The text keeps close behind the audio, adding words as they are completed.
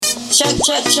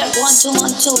Check, 1, 2, 1,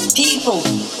 2. People,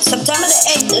 September the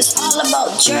 8th is all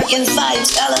about Jerkin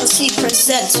Vibes LLC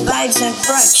presents Vibes and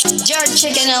Brunch. Jerk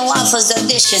Chicken and Waffles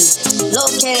edition.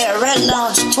 Located at Red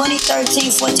Lounge,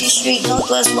 2013 14th Street,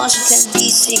 Northwest Washington,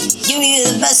 D.C. Giving you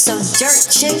the best of jerk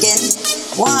chicken,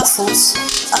 waffles,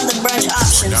 other brunch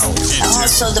options, and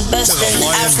also the best in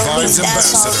Afrobeat,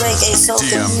 dancehall, reggae,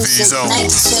 soca music,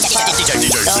 night hip-hop,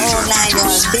 the whole 9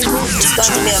 yards. People, it's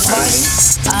going to be a party.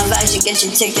 I advise you get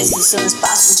your tickets as soon as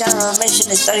possible. General admission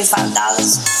is $35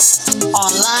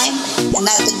 online, and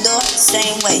at the door,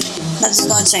 same way. Nothing's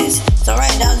gonna change. So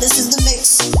right now, this is the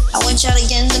mix. I want y'all to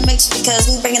get in the mix because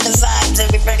we bringing the vibes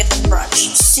and we bringing the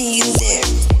brunch. See you there.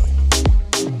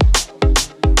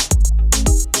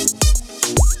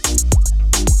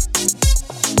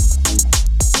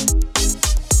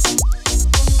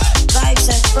 Vibes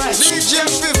and brunch. DJ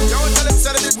Fifth, don't tell him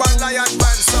say the big one lion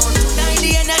band sound.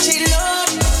 90 energy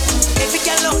load. If you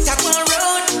can load, take one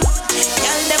road.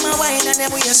 Y'all them a wine and them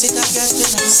we just sit and get to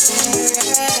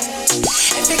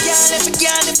If you can,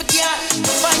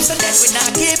 vibes so that we not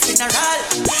keeping a roll.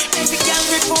 If you can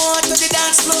report to the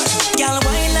dance floor. Y'all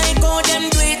wine like how them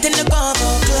do it in the go-go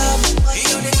club.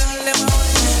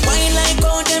 Wine like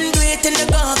how them do it in the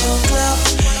go-go club.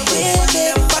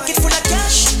 Yeah, pocket full of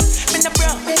cash, in the bro.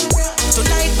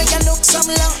 Tonight make you look some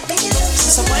love.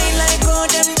 So wine like how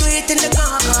them do it in the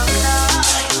go-go club.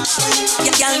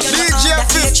 DJ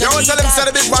Fifth, don't tell him say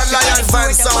the big one lion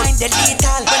band sound. When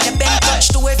the bend touch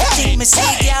to everything me see,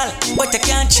 y'all. But I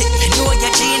can't check, you are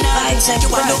your Gina. You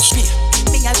are look fear,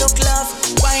 me I look love.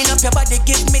 Wind up your body,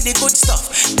 give me the good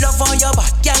stuff. Love on your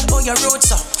back, y'all, on your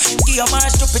roads up. Give your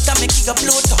Mars to it and make you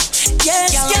Pluto.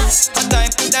 Yes. A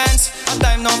time to dance, a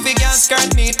time now for girls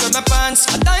skirt me to my pants.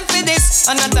 A time for this,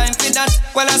 and a time for that.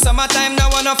 Well, a summertime now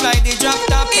wanna fly the drop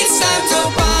top. It's time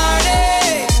to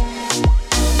party.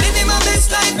 Living my best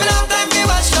life without time to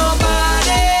watch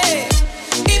nobody.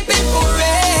 Hip hip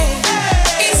hooray.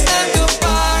 It's time to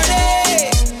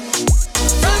party.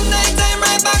 From nighttime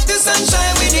right back to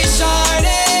sunshine with the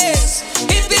shorties.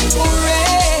 Hip hip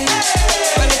hooray.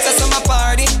 Well, it's a summer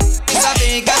party. It's a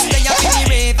Vegas, they a be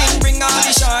raving. Bring all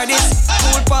the shorties.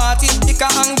 Pool party, Tika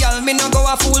and gal, me no go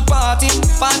a full party.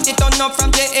 Party turn up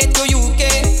from JA to UK.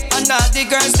 And all the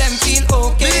girls them feel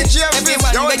okay.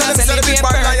 Everyone we can celebrate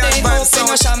birthday. Open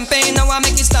your champagne, now I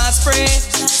make it start spray.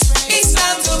 It's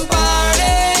time to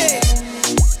party.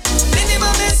 Living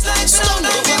my best life, so don't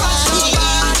let me watch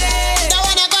nobody.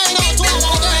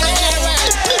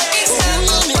 It's time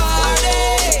to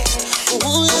party.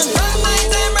 From my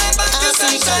time right back to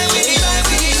sunshine with the light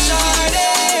with the shorty.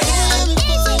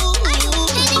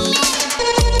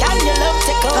 Can you love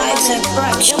take over? Vibes and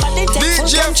brunch.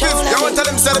 DJ Fifth, don't tell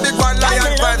him say the big one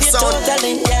lion band sound.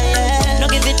 Totally, yeah. No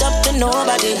give it up to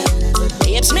nobody.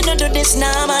 Babes, me don't do this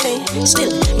normally.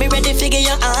 Still, me ready figure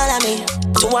you all of me.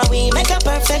 To what we make a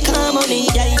perfect harmony.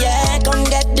 Yeah, come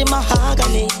get the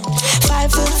mahogany.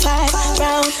 5'5",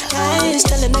 brown eyes,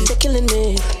 telling that you're killing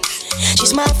me.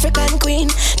 She's my African queen,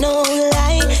 no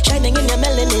lie. Shining in your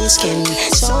melanin skin,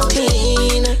 so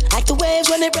clean. Like the waves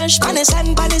when they brush on the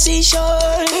sand by the seashore.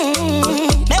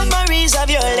 Memories of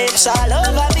your lips all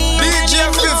over me. DJ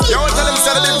Fifth, don't tell him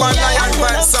say the big one lion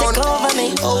band sound. Take over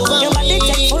me, your body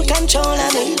take full control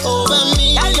of me.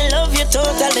 I love you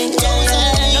totally.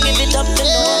 Don't give it up to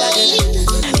nobody.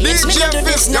 DJ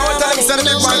Fifth, don't tell him say the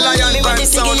big one lion band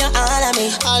sound. All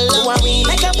of me, we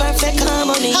make a perfect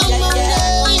harmony.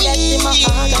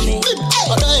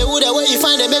 Although you would where you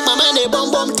find them make my mind a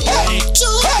bum bum.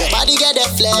 Your body get the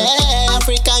flair,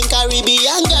 African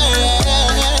Caribbean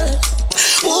girl.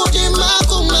 Woody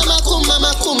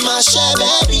makuma share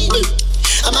baby.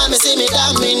 Mama see me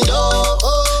damindo,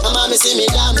 mama see me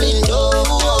damindo.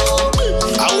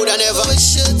 I woulda never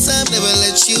waste your time, never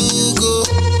let you go.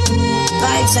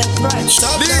 Vibes and brunch.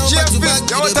 DJ Fifth,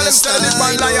 don't tell him say the big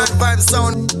one lion band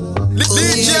sound.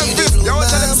 DJ Fifth, don't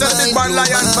tell him say the big one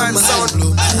lion band sound.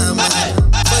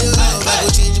 For your love, I go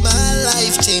change my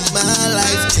life, change my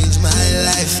life, change my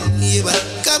life. Yeah, but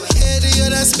come here to your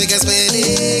dance, make us my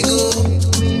ego.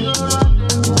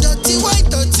 Dirty white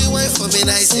for me,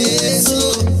 I say so.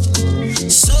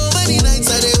 So many nights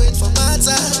I dey wait for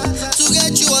matter to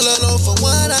get you all alone for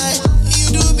one night.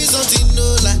 You do me something no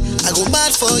lie, I go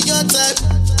mad for your type.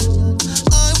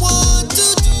 I want to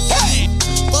do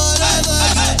whatever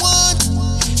you want.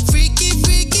 Freaky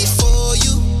for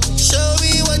you. Show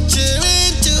me what you're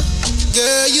into.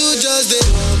 Girl, you just did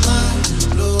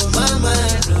blow my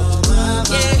mind.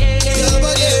 Your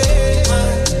body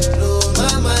blow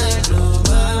my mind.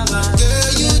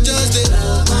 Girl, you just did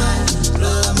blow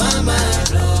my mind.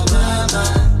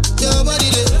 Your body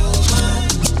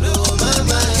blow my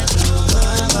mind.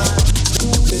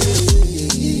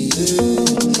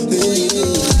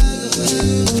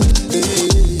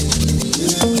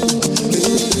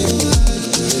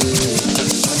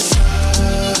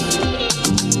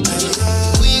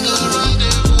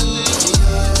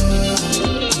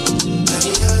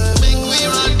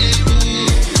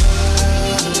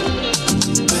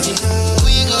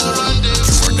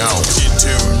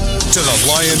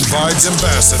 Lion Vibes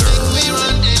Ambassador.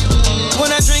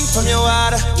 When I drink from your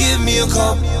water, give me a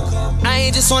cup.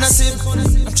 I ain't just wanna sip,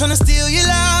 I'm tryna steal your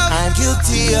love. I'm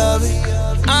guilty of it.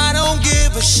 I don't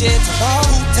give a shit about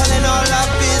who telling all our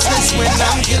business. When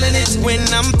I'm killing it, when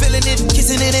I'm feeling it,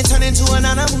 kissing it and turning to an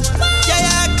animal.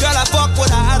 Yeah, girl, I fuck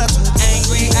with her attitude.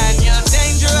 Angry and you're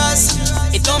dangerous.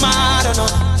 It don't matter, no.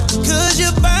 Cause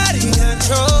your body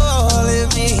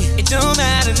controlling me. It don't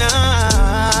matter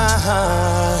now.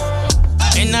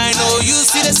 And I know you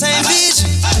see the same vision.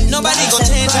 Nobody gon'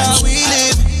 change how we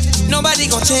live. Nobody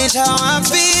gon' change how I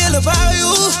feel about you.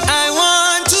 I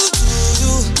want to do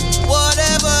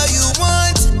whatever you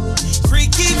want.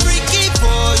 Freaky, freaky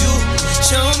for you.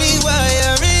 Show me what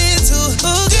you're into.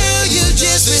 Oh girl, you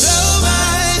just blow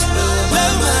my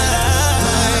mind.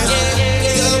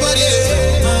 Your body,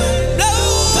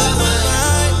 blow my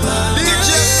mind. DJ,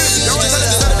 you want to tell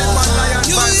us that my Lion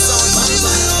Vibes sound.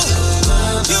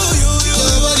 Your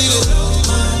body,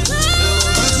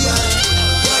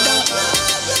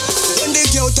 when the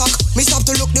girl talk, me stop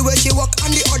to look the way she walk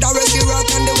and the other way she rock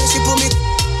and the way she put me.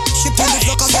 She pull me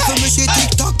flock and for me she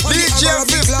tick-tock. DJ, you want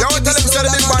to tell us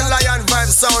that my Lion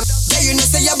Vibes sound. Yeah, you know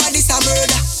say your body's a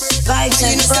murder. Vibes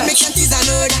You and know say me Brunch. can't is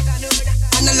another.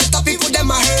 And a lot of people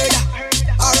them a heard.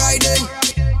 Alright then.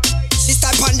 She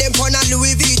start on them for a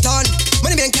Louis Vuitton.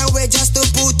 Many men can't wait just to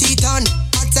put it on.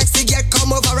 Hot sexy girl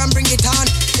come over and bring it on.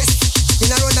 Yes, in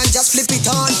a run and just flip it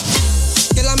on.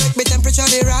 Girl, I make me temperature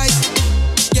they rise.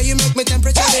 Yeah, you make me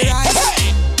temperature they rise.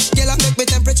 Girl, I make me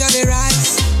temperature they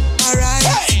rise. Alright,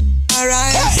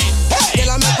 alright.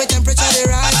 Girl, I make me temperature they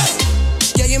rise.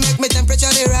 Yeah, you make me temperature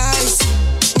they rise.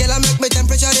 Girl, I make me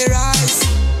temperature they rise.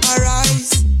 Alright,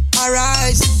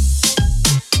 alright.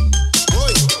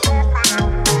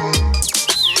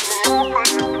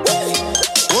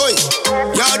 Oi,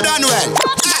 y'all done well.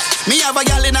 Me have a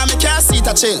gal in a me car seat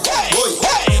a chill. Oi,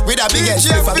 with a big ass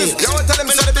for me. You want to tell them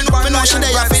that my Me know she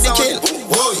there for the kill.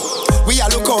 Oi, we a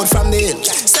look out from the hill.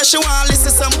 Say she want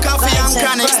listen some coffee and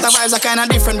chronics. The vibes are kinda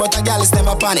different, but a gal is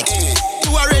never panic.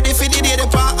 You are ready for the day the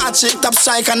pan hot chick top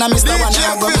strike and I miss the one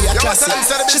that go be a classic.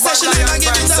 She said she never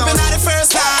give it up in the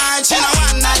first night. She know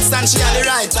one night stand she had the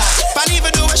right time. But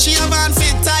even though she have on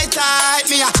fit tight.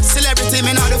 Me a celebrity,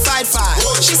 me know the fight.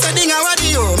 She said, Dinga, what do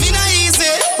you? Me not easy.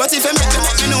 But if you make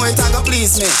me know it, I go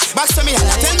please me. Back to me, and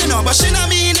I tell me no, but she not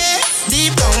mean it.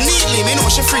 Deep down, neatly, me know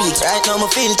she freak. Right now, me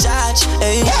feel charged,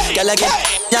 ayy. Girl, I get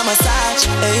your massage,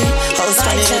 ayy. House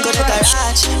funny, go to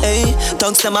garage, ayy.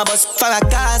 Tongues to my bus for a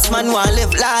cast, man, want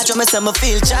live large. Me say me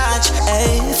feel charged,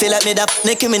 ayy. Feel like me that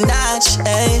Nicki Minaj,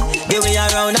 ayy. Give me a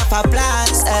round of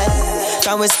applause, ayy.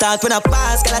 From we start, when I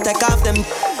pass, girl, I take off them.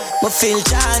 Me feel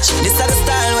charged. This is the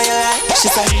style where you like. She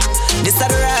said, this is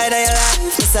the ride that you like.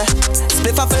 Me say,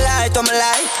 split off a light on my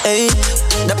light, ayy.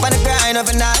 Up on the grind of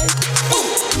a night.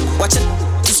 Watch it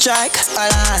strike,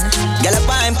 all on. Girl, a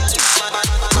pime.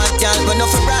 Mad girl, but no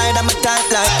for ride. I'm a type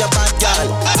like your bad girl.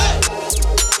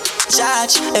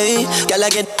 Charge, ayy. Girl, I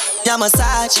get your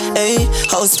massage, ayy.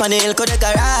 House pan hill, go to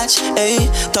garage, ayy.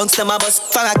 Tongues to my bus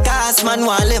for a cast, man,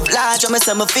 want live large. I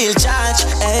say me feel charged,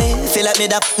 ayy. Feel like me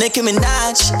that Nicki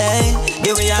Minaj, ayy.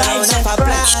 Give me a round of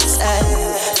applause,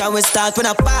 ayy. From we start, when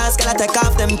I pass, girl, I take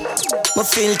off them. Me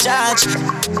feel charged,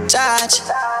 charge,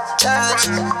 charge,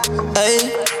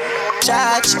 ayy.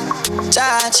 Charge,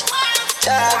 charge,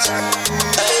 charge.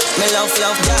 Me love,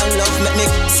 girl, love, make me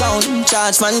sound.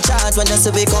 Charge, man, charge when you see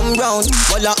we come round.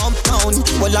 Walla uptown,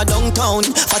 walla downtown.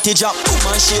 Fatty drop,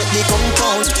 man, shake the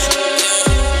compound.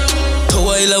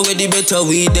 While away the better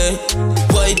we there.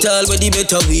 White all where the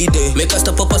better we there. Make us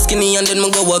stop up a skinny and then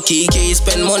me go walk kiki.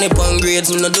 Spend money on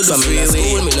grades, me no do the freeway.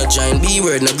 School, me no giant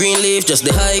B-word, no green leaf. Just the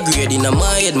high grade in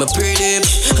my head, my pretty.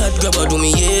 Hot grabber do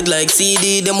me head like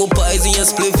CD. Them who pies in your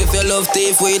spliff if you love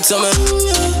tape weight. So me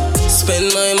spend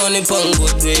my money on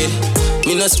good weed.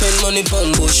 Me no spend money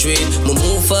on bushweed. Me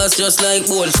move fast just like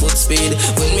bold foot speed.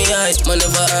 When me high, man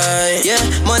never high. Yeah,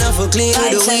 man have a clean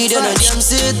with the weed and a damn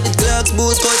seed. It clocks,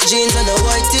 boots, cut jeans and the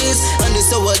white tees. And the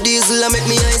sour diesel and make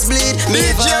me eyes bleed. Me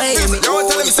never high, me you want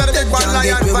to tell them that the bad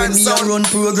Lion Vibes sound. Run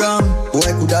program. Boy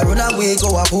coulda run away,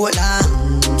 go a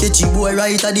Portland. Catchy boy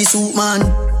right at the soup man.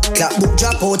 Clap book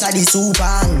drop out at the soup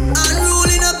man.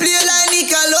 Unruly no play like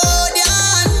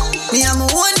Nickelodeon. Me am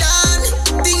one down.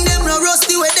 Think them no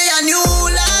rusty where they a new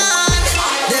land.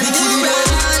 Them new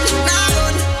land. Nah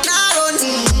run.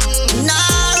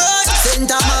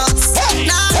 Center Max.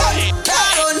 Nah run.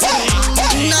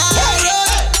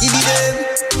 It be them.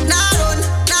 Nah run.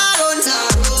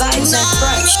 Vibes and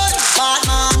Brunch.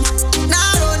 Batman.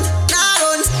 Nah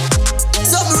run.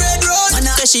 Some red run.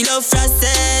 Cause she love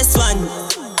fastest one.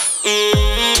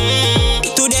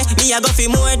 Today, me a go for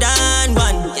more than one.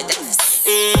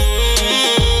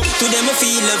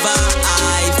 feel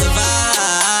the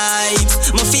vibes,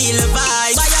 me feel the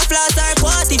vibes. Buy a flat or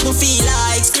quart if me feel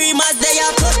like. Screamers they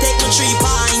are protect me 3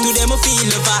 pine. You them me feel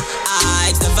the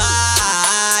vibes,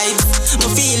 me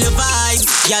feel the vibes.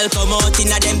 Y'all come out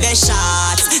in a them best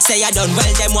shots. Say I done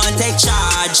well, them want take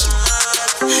charge.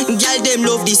 Girl, them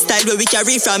love this style where we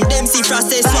carry from them. See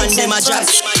process one, them a drop.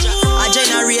 A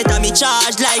generator me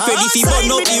charge like ready fi burn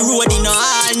up the road in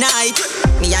all night.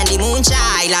 Me and the moon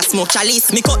child, I smoke chalice.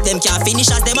 Me cut them can't finish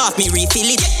as them off me refill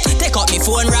it. Take up me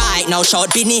phone right now,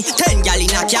 shout Binny. 10 gal in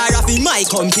a car off in my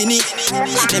company.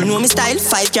 Them know me style,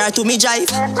 5 car to me drive.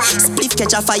 Split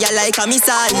catch a fire like a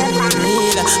missile.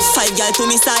 5 gal to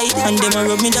me side, and them a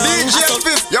rub me down. DJ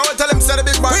Fifth, you want tell him say the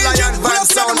big bad lion vibe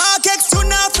sound. Market soon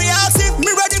after ask if me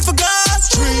ready for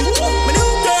gas street. My new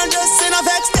girl just in a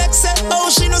vex text say, oh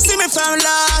she no see me from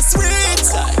last week.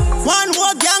 One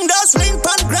more gang does link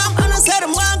on gram and I said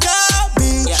them want go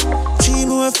beach. She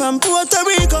moved from Puerto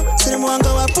Rico, say them want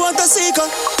go a Puerto Rico.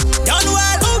 Down the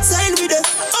wild outside with it,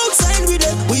 outside with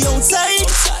it, we outside.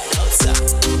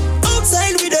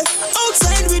 Outside with it,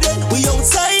 outside with it, we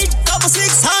outside. Couple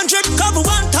 600, couple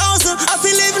 1,000. I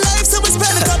feel live life so we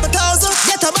spend a couple thousand.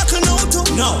 Get a back and out too.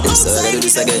 No, outside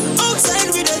with it,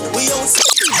 outside with it, we outside.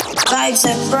 Vibes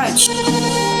and Brunch. You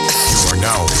are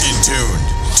now in tune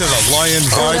to the Lion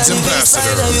Vibes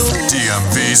Ambassador,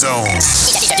 DMV's own.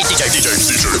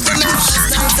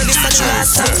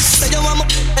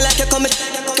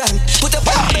 Put up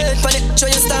a bed for it, show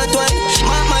you start one.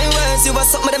 My words, you are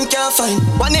something them can't find.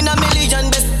 1 in a million,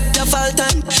 best of all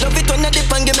time. Love it when I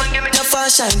dip and give me the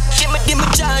fashion. Give me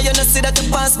joy, you know see that you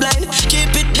pass blind.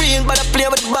 Keep it real, but I play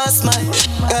with the boss man.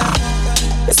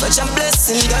 It's such a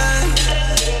blessing, God.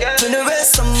 For the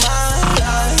rest of my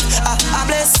life, a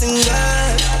blessing,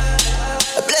 God.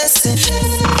 A blessing,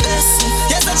 blessing.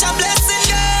 You're such a blessing,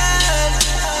 God.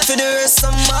 For the rest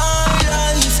of my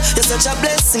life, you're such a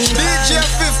blessing, God. DJ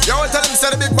Fifth, you want tell him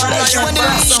say the big bad You lion are the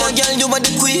vibe leader, sound. girl, you are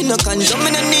the queen. No condom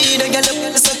in the need, a girl,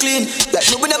 it's so clean. Like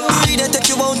me when I breathe, I take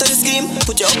you out of the scheme.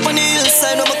 Put you up on the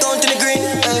hillside, I'm count in the green.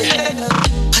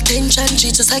 Attention,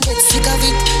 she just I get sick of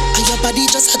it. And your body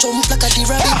just a jump like a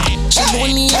rabbit. She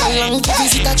lonely and long to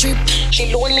visit a trip.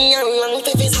 She lonely and long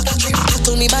to visit a trip. I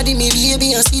told me body, me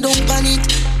baby, and she don't panic.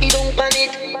 He don't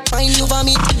panic. Find you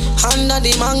vomit. Under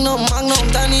the magnum,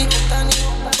 tonic.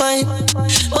 Fine.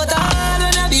 But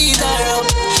I wanna beat her up.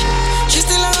 She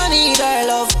still a need her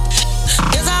love.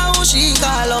 Guess how she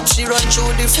call up. She run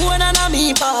through the phone and a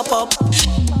me pop up.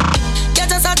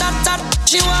 Get us a that.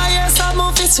 She want hear some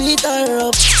of it sweet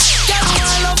her up. Girl,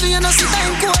 I love you, no sit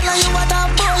and cool. And you a that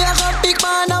boy, I got big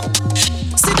man up.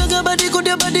 See the your body good,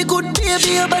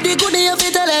 baby, your body good. You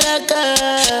fit tell her that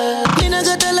girl. Me no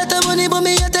got a lot of money, but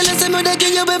me a tell her say me da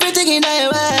give you everything in the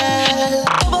world.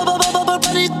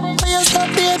 Body, you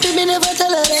stop, baby, me never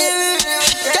tell her that.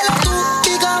 Tell her to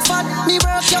big or fat, me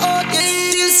work you out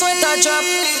till sweat a drop.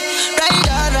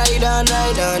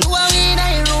 Ride on. Who are we in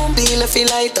a room? Feel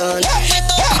light on.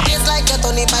 It's like a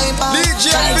Tony Piper.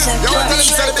 DJ Fifth, you want tell him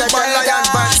say the big bad lion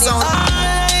vibe sound.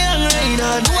 Ride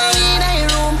on. Who are we in a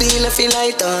room? Feel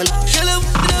light on. Girl, I'm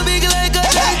big like a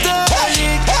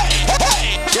Titanic.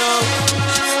 Yo,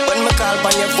 when me call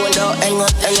on your phone, don't hang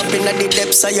up in the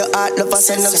depths of your heart. Love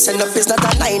send up. It's not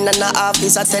a 9 and a half,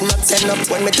 it's a 10 up.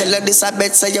 When me tell her this, I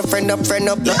bet say your friend up.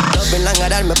 Love me longer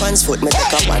than my pants foot. Me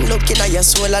take a one look in your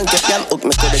soul and get them hook.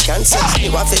 Me coulda cancel.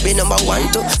 You have to be number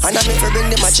 1, 2. And I'm for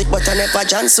bring the magic, but I never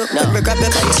cancel. When me grab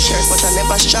you by your shirt, but I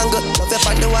never strangle. Love you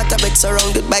on the water, but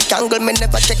surrounded by kangle. Me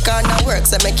never take on the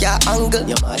works, I make your angle.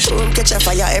 Room catch a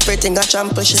fire, everything I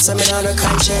trample. She say me not no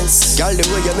conscience. Girl, the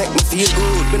way you make me feel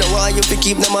good. Me no want you to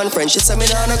keep them on friends. She say me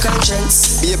not no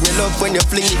conscience. Babe, me love when you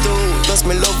fling it out. Plus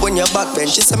me love when you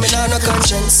backbench. She say me not no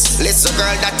conscience. Listen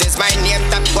girl, that is my name.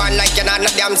 Top one like you're not no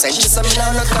damn sense. She say me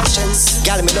not no conscience.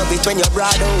 Girl, me love it when you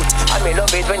broad out. And me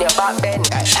love it when you backbend.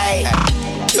 Hey,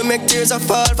 you make tears of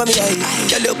fall for me.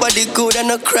 Girl, your body good and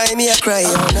no cry, me a cry.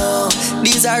 Oh no,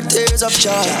 these are tears of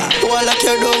joy. One like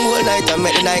your down all night and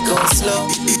make the night go slow.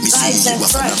 Vibes and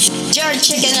Brunch, jerk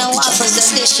chicken and waffles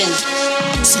edition.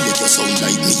 See make you sound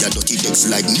like me, a dirty dex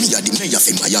like me, a the mayor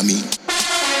from Miami.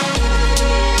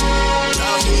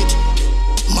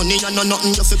 Money and no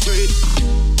nothing you fi pray.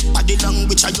 Body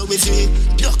language I go with it.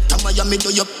 Doctor Miami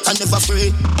do you can never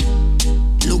afraid.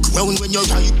 Look round when you're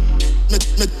right.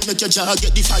 Make your jaw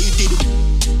get divided.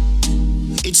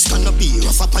 It's gonna be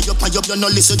rough up, you no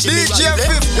listen to me. DJ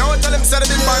Fifth, you want tell him say the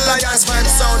big bad lion vibe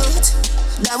sound.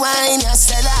 That wine you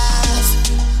sell off.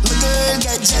 My girl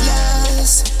get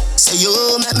jealous. Say you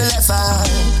make me laugh out,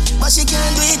 but she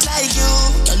can't do it like you.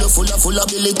 Girl you full of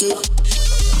ability.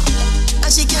 And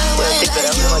and she can't wait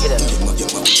like you.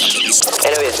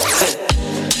 Anyways.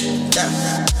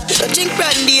 I drink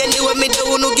brandy anyway, me don't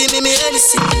wanna give me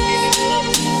anything.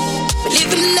 Me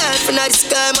living life and the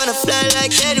sky, man, I fly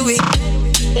like anyway.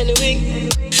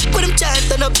 Put them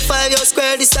chant on up 5 years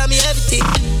square, this time me everything.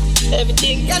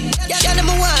 Yeah, them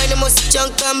a wine, them must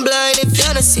junk and blind if you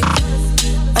don't see.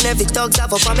 And every dog's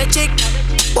have up on my chick.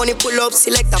 Money pull up,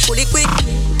 select a fully quick.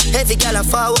 Every girl a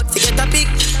forward, forget a pick.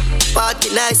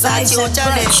 Party nice, like you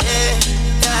challenge.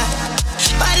 Yeah.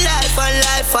 One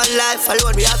life,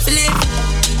 alone we have to live.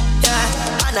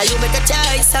 Yeah. And now you make a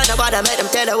choice, and nobody make them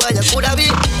tell you what you could have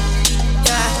been.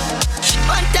 Yeah.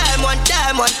 One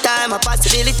time, a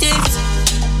possibilities.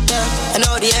 Yeah. And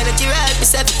all the energy right, we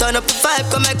set to turn up the vibe,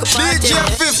 come make a party. DJ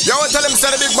Fifth, yo, tell him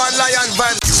send a big man Lion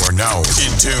vibe. You are now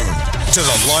in tune to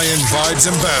the Lion Vibes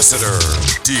Ambassador,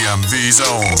 DMV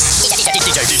Zone.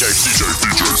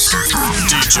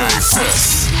 DJ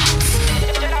Fifth.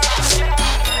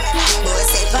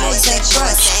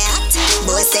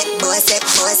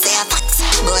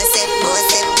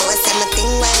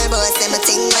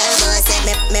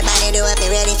 Me body do up, me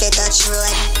ready for touch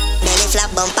road. Belly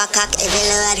flap, bumper cock, every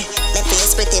load. Me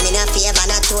face pretty, me no favor,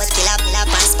 not toad. Kill up,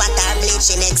 and spot her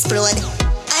bleaching explode.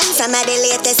 And from the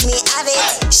latest, me have it.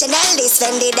 Chanel this,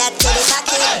 Fendi that to the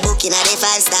pocket. Booking at the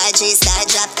 5-star, 3-star,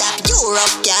 drop top.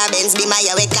 Europe, cabins, be my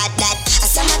we got that. A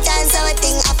summertime's our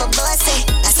thing, up a bossy.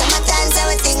 A summertime's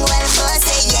our thing, well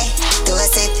bossy, yeah.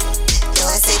 Toast it.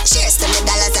 Cheers to me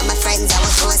dollars and my friends, I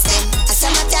was posting. A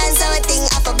summertime's our thing,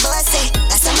 up a bossy.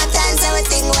 A summertime's our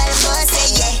thing, well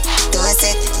bossy, yeah. Toast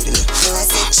it.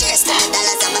 Cheers to me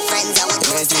dollars and my friends, I was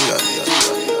posting.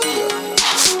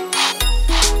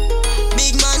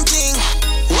 Big man thing,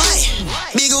 why?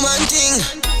 Big woman thing.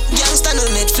 Gangsta no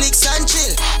Netflix and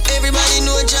chill. Everybody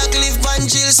know Jack live and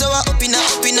chill. So I up in a,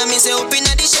 me say up in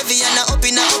a the Chevy and I up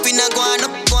in a, go on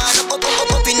up in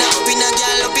a,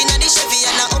 girl up in a the Chevy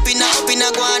and I up in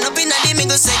a, go on up in a the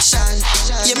mingle section.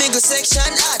 Yeah, mingle section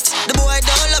hot. The boy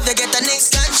don't love you, get the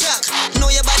next contract.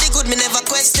 Know your body good, me never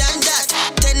question that.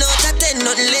 10 out of 10,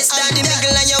 nothing less than the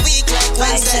mingle and you're weak like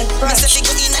Wednesday. Me say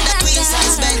figure in at the Queen's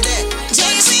and spend it.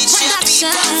 John sweet shit, be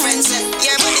conference.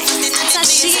 Yeah, money for the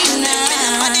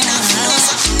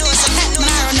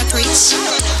Maron a preach.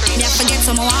 Me have forget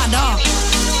some more dog.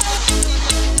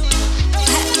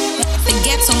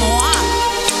 Forget some more.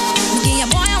 Give your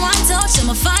boy a one touch,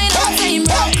 I'ma find out same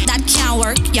road. That can't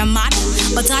work, you're mad.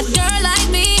 But that girl like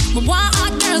me, but want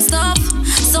hot girl stuff.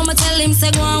 So I'ma tell him,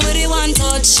 say go on with the one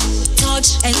touch.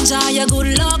 Enjoy your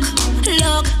good luck.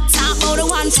 Talk about the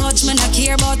one touch, me not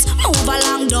care but move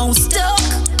along, don't stuck.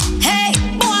 Hey,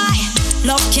 boy,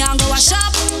 love can't go a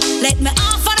shop. Let me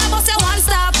off for the bus, you one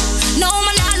stop. No,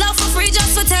 man, not love for free,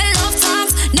 just for tell love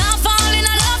times. Now fall in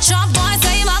a love trap, boy,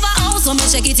 say him have a house. So me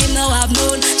check it, him now have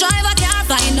none. Drive a car,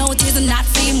 find out he's not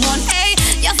fame one. Hey,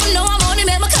 you know I'm only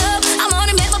make my cup, I'm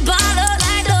only make my bottle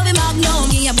like love him up. No,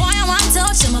 give your boy a one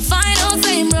touch, I'ma find out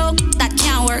same rope. That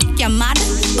can't work, you're mad.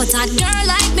 But that girl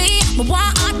like me, but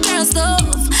want hot girl stuff.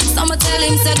 So I'ma tell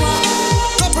him, say go.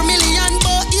 Couple million,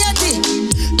 but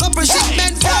 80. Couple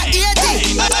shipment for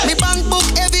 80. Me bank book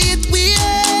every hit we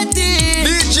 80.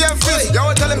 DJ Fizz,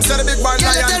 yo, tell him send a big man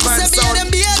Lion vibe sound.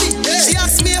 She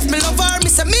asked me if me love her,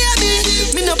 me say maybe.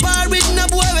 Me no bar with no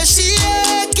boy where she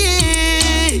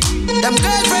shaky. Them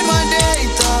girlfriend one day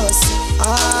it us.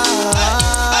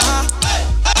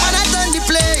 And I turn the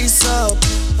place up.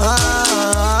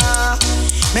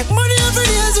 Make money every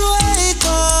day as we wake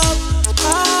up.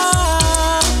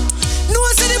 No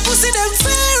one see the pussy them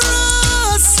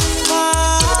pharaohs.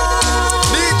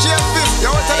 DJ Fizz,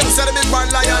 yo, tell him send a big man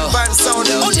Lion vibe sound.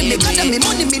 Only me got me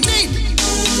money me need.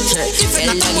 If it's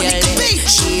not the money can pay,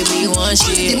 she be one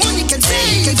shit. The money can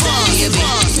say, can baby,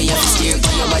 me have to steer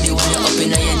for your body when you're up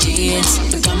in your jeans.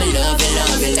 Because me love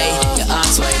you, like. You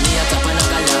ask why me a top and I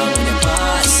got love in the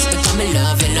past. Because me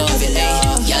love you,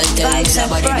 like. Y'all tell me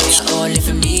somebody they are only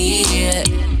for me.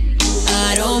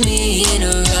 I don't mean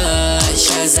a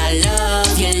rush, cause I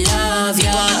love you.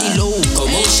 Body low,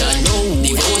 commotion, no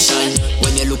devotion.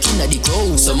 When you're looking at the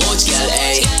crowd, so much girl,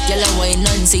 ayy. Girl, I whine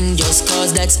and sing just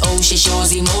cause that's how she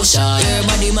shows emotion. Her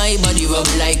body, my body rub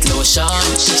like lotion.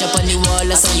 Pitch up on the wall,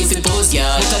 I saw you fi pose,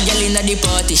 girl. Look a girl in the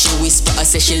party, she whisper, I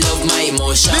say she love my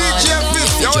emotion. DJ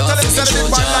Fizz, yo, tell him send a big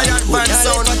man Lion vibe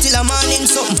sound. Till a morning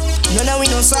something. No, we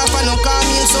no soft and no calm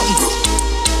meal something.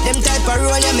 Them type of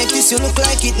roll, yeah, make this you look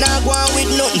like it not go on with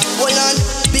nothing. Hold on,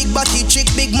 big body trick,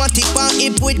 big matic pan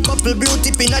hip with couple blue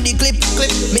tip in the clip.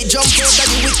 Me jump out of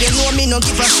the wick, you know me no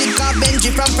give a shit. Cause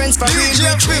Benji from Friends for real.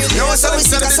 Yo, so we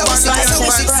sick.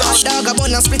 Dog a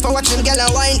bun and split for watching girl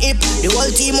and wine hip. The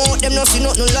whole team out, them no see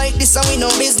nothing like this. And we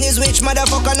no business, which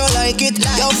motherfucker no like it.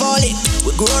 Yo, fall it,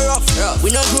 we grow rough,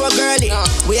 we no grow girly.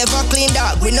 We ever clean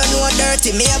dog, we no know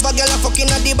dirty. Me have a girl a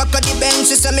fucking at the back of the bench.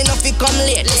 She say me no fi come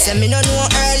late, say me no know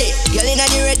early. Girl inna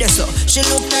the red so she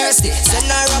look thirsty. Send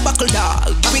her a buckle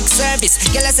dog, quick service.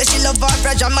 Girl I say she love her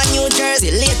from Jamaica, New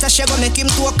Jersey. Later she go make him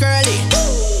too curly.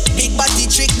 Big body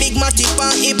trick, big matic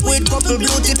pan hip with couple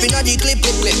blue tip inna the clip.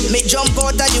 Me jump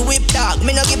out of the whip dog,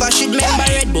 me no give a shit. Member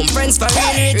Red Boom, Friends for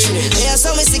real rich. Yeah,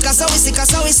 so we sick, so we sick,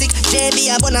 so we sick. JB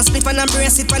a bun and split and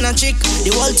brace it and a chick.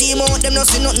 The whole team out, them no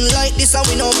see nothing like this. And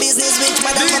we no business, which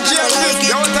motherfucker don't like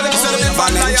it.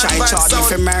 Van try charge me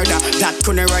for murder. That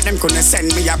couldn't hurt them, couldn't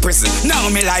send me a prison.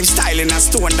 Now me lifestyle in a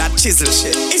stone that chisel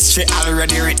shit. History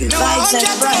already written. No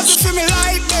 100,000 for me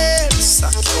like this.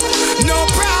 No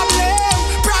problem.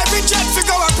 Private jet for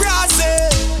go across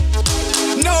it.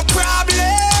 No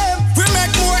problem. We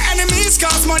make more enemies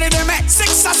cause money they make.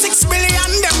 6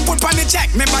 billion them put on the check.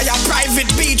 Me buy a private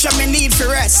beach and me need for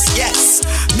rest. Yes,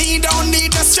 me don't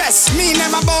need the stress. Me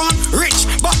never born rich,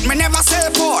 but me never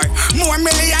sell poor. More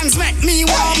millions make me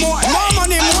want more. More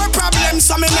money, more problems,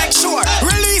 so me make sure.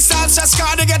 Release all stress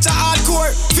card to get a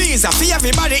hardcore. Visa for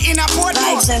everybody in a port.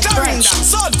 Clarendon,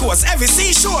 South Coast, every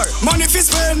seashore. Money for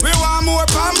spend, we want more,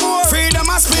 pan more. Freedom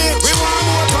of speech, we want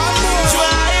more, pan more.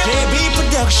 JB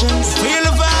Productions, feel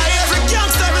the vibe. Every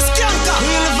gangster is gangster.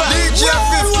 Feel the vibe. DJ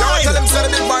Fifth, yo, tell them say the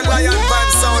big bad lion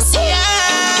vibe sound. Yeah.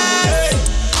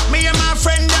 Me and my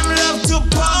friend them love to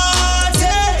party.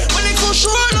 When they go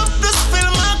showing up this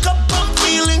film, I cup I'm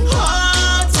feeling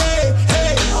hearty.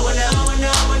 Hey, I wanna.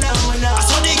 I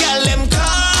saw the girl them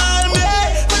call me.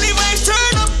 When the vibes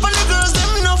turn up and the girls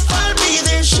them no fall, be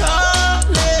there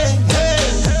shortly. Hey.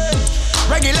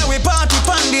 Regular we party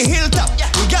on the hilltop.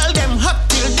 We girl them hot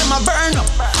till them a burn up.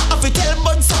 I fi tell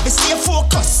buds up, stay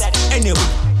focused. Anyway,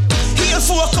 he'll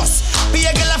focus. Be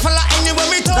a girl a follow anywhere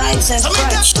me turn. So me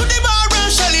touch to the bar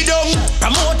and shell it down.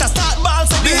 Promoter start ball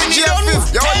so the henny done.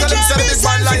 Yo, tell them say the big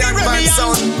bad lion vibe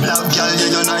sound. Black girl,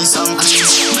 yeah, you nice and clean.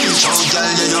 Brown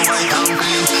girl, yeah, you white and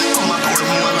clean. Come and pour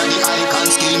more of the icon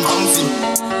scheme. Comfy,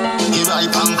 he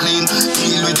ripe and clean.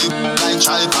 Deal with it like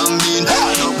tripe and bean.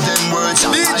 Add up them words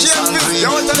and ice and cream.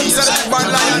 Yo, tell them say the big bad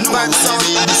lion vibe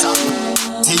sound.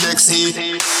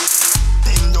 TXC.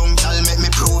 Bend down, girl, make me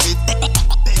prove it.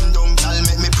 Bend down, girl,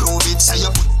 make me prove it. Say you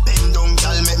bend down,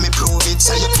 girl, make me prove it.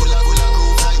 Say you pull a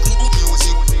groove like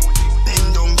music.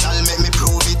 Bend down, girl, make me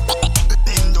prove it.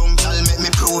 Bend down, girl, make me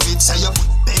prove it. Say you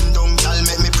bend down, girl,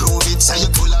 make me prove it. Say you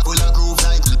pull a groove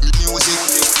like music.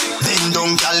 Bend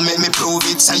down, girl, make me prove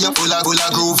it. Say you pull a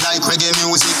groove like reggae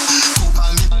music. Hoop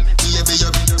on me, baby, you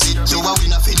beat it. You a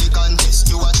winner for the contest.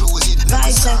 You a choose it.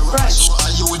 Vibes and Brunch. So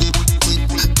are you the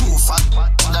too fat?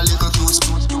 The little cute.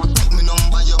 Take me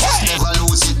number, you must never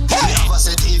lose it. Me never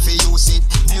said if you use it.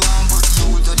 Me want put you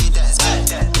to the test.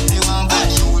 Me want put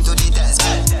you to the test.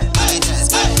 I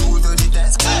test you to the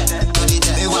test. To the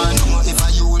test. Me want know if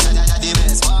I you that the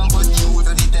best. Want put you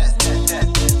to the test.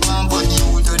 Want put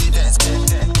you to the test.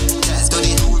 Test to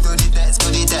the test. To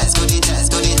the test. To the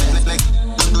test. To the test. Make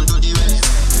do the rest.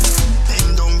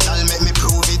 Bend down, girl, make me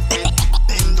prove it.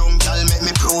 Bend down, girl, make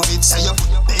me prove it. Say you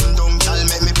bend down, girl,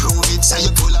 make me prove it. Say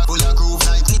you pull a groove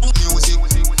like music.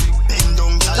 Bend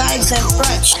down, girl, make me prove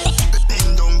it.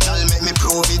 Bend down, girl, make me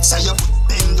prove it. Say you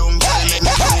bend down, girl, make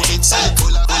me prove it. Say you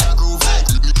pull a groove like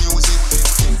music.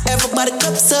 Everybody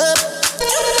cups up.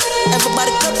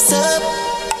 Everybody cups up.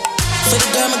 For the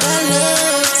girl my God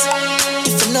loves.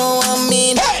 If you know what I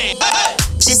mean.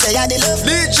 She say I the love.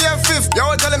 DJ Fifth,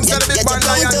 yo, tell them say the big bad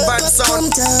lion vibe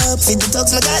sound. Feed the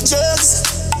dogs, my got drugs.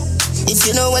 If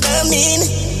you know what I mean.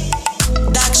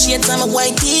 Dark shades on my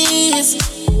white tees.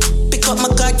 Pick up my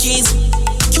car keys.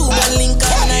 Cuban link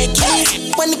on my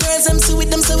Nike. When the girls I'm see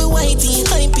with them, so we whitey,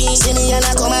 hypey. See me and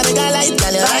I come and make a light,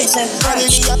 girl, you right. Family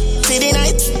up for the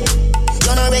night.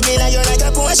 You're not regular, you're like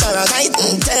a Porsche or a kite.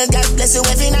 Tell God bless you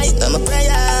every night, I'm a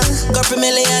prayer. Got per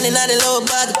million in the low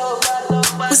bag.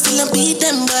 We still don't beat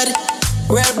them, bud.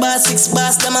 Red bar, 6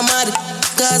 bars, them a mad.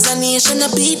 Cause a nation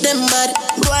a beat them, bud.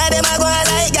 Boy, them a go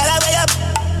like, gal, way up.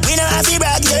 We know how to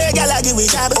brag, your gal, give we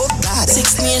job. Oh God,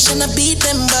 6 nation a beat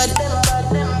them, bud.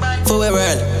 For a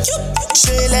world.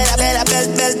 Straight leather,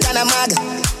 belt, and a mag.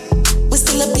 We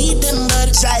still a beat them,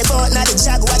 bud. Drive out, now the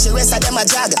jag, watch the rest of them a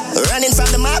jag. Running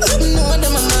from the mob. No,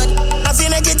 them a mad. I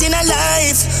feel make it in a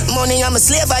life. Money, I'm a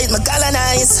slave, I my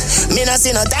colonize. Me no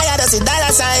see no tired, I see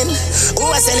dollar sign. Who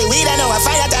I sell it weed, I know a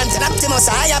fire time. Ten Optimus,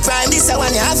 a higher prime. This a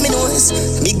one you have me nose.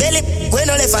 Big belly, when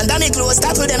no left and dummy clothes.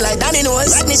 Tackle them like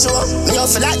dominoes. Right me show, me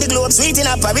off like the globe. Sweet in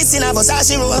a Paris in a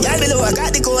Versace robe. Girl below, I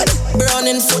got the code.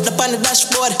 Browning foot up on the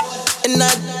dashboard. And I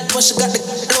what she got the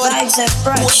load. Vibes and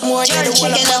Brunch. Jerk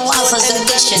chicken and waffles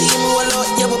edition.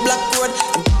 Yeah, we black road.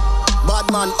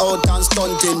 Bad man out and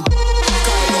stunting.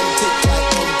 Call them tick like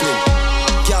dumpling.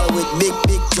 Girl with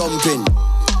big jumping.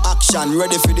 Action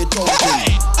ready for the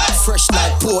thumping. Fresh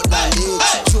like Portland,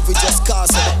 Juvie just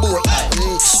cast at the boat.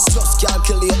 Just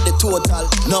calculate the total.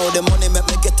 Now the money make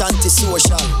me get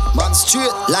antisocial. Man straight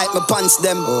like my pants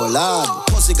them. Oh lord,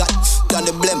 pussy got done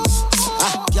the blem.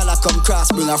 Y'all come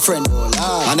cross, bring a friend. Oh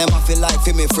lord, and them I feel like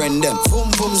for me friend them. Boom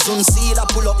boom zoom, see I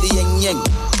pull up the yeng.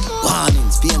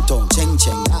 Warnings, paint on, cheng.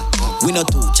 We not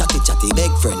too chatty,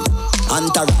 big friend.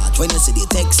 Entourage, when you see the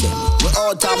text them. We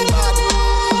out and bad,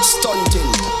 stunting.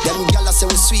 Them gala say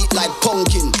we sweet like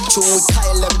pumpkin. True, we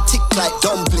Kyle them thick like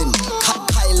dumpling.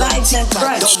 Kyle them thick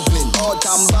like dumpling. Out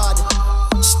and bad,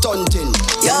 stunting.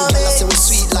 Them gala say we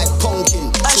sweet like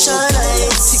pumpkin. True, we Kyle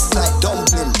them thick like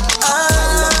dumpling.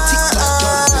 Kyle them thick like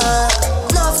dumpling.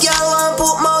 Enough y'all want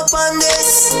put mouth on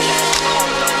this.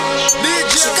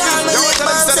 She call me lip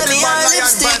man, say me on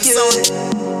lipstick,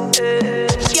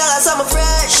 y'all some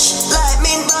fresh, like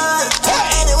mint ball.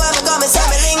 Anywhere me go, me say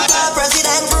me link up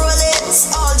President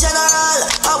Rollins, all general.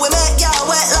 How we make y'all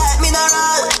wet like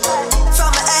mineral.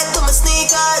 From my head to my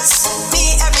sneakers.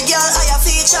 Me every girl I a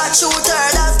feature shooter.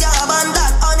 That's girl a bandit,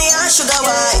 honey and sugar.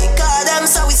 Why? Cause them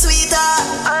so we sweeter.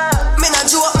 Me not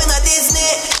joke, me not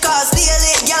Disney. Cause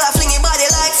daily, girl a fling your body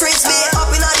like frisbee. Up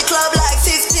in the club like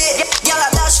 50. Girl a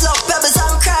dash love pebbles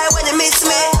and cry when they miss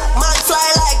me. Man fly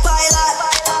like pilot.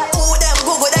 Who them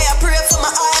Google they a pray for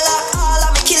my island. All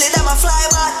of me kill it, them a fly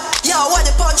back. Yo, what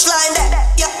the punchline there?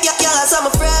 Y'all are some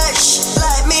fresh,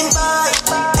 like mint ball.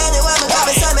 Anywhere me go,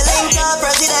 me say me link up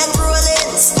President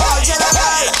Rollins, all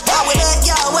general. How we make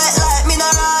y'all wet like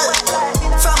mineral.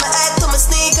 From my head to my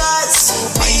sneakers.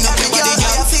 Wind up your body,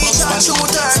 girl. Bounce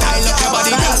Shooter. Style up your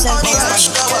body, girl. Bounce pan it.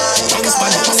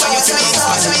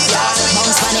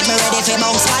 Bounce pan it, me ready for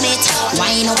bounce pan it.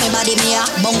 Wine up me body, me a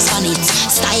bounce pan it.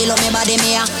 Style up me body,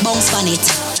 me a bounce pan it.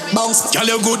 Bounce. Girl,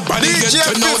 your good body get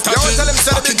to know touch it.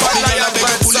 Back it body, girl, I beg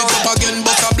you pull it up again.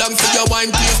 Bust a blank for your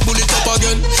wine, please pull it up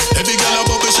again. Every girl a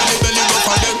bubble, she belly go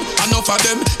for them. Enough of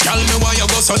them, girl, me why you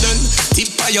go so then.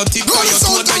 Tip by your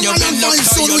toe, then you bend up,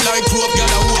 tie you like rope. Girl,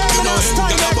 I hope you know him.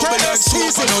 Girl, a bubble like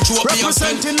soap, and no throw up me a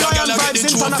spend. Girl, I get the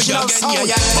throw for you again,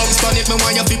 yeah. Bounce pan it, me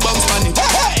want you fi bounce pan it.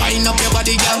 Wind up your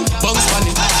body, girl, bounce pan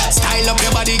it. Style up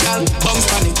your body, girl, bounce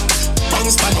pan it.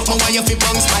 Bounce pan it, me want you fi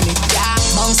bounce pan it. Yeah,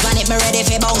 bounce pan it, me ready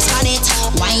for bounce pan it.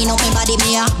 Wine up me body,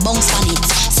 me a bounce pan it.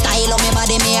 Style up me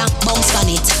body, me a bounce pan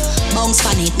it. Bounce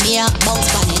pan it, me a bounce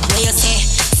pan it. Where you say?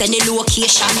 Send the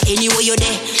location anywhere you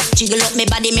there. Jiggle up me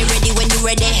body, me ready when you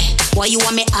ready. Why you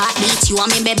want me heartbeat, you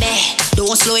want me baby.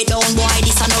 Don't slow it down, boy,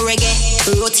 this a no reggae.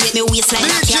 Rotate me waistline,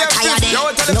 I can't tire there.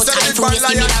 No time for waste,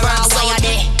 give me the raw wire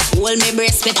there. Hold me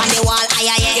breast, me on the wall,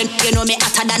 aye. You know me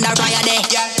hotter than the fire there.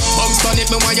 Bounce pan it,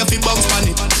 me want you fi bounce pan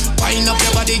it. Wind up your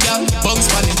body, girl, bounce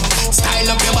pan it. Style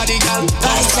up your body, girl,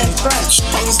 bounce pan it.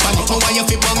 Bounce pan it, me want you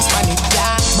fi bounce pan it.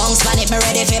 Yeah, bounce pan it, me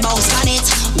ready fi bounce pan it.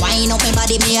 Wind up me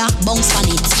body, me a bounce pan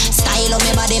it. Style up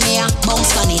me body, me a bounce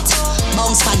pan it.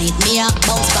 Bounce pan it, me a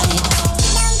bounce pan it.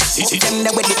 Them the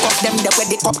way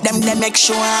they cup, them they make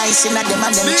sure I see that them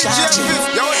and them charging.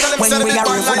 When we are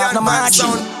we have no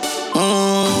margin.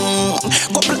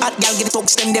 Couple hot gal get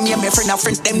talks them yeah, my friend and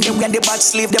friends them when the bad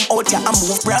slave them out here and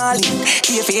move brawling.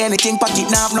 Pay for anything, pocket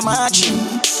now have no margin.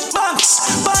 Banks,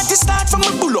 party start from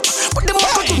a pull up, but them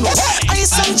up to know.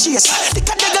 Ice and chase, they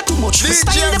got too much.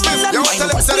 Style them and wine,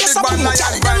 but place up too much.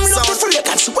 Them looking for your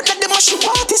cats, but them a shoot.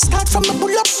 Party start from a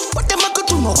pull up, but them up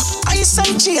to know. Ice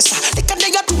and chase, they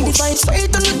got too much. Vibes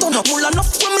straight on the turn up, mull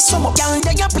enough when me sum up. Gal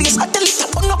they a place at the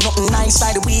little burn up. Nothing nice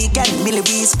side the weekend, Millie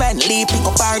we spend. Lee pick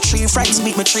up our 3 friends,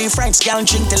 meet me 3 friends. Gal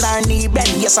drink till our knee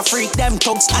bend. Yes I freak them,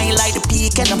 thugs I like the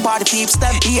peak and the party peeps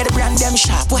them. Hear the brand them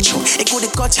sharp, watch out, it good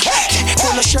it cut.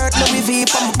 Polo shirt, Louis V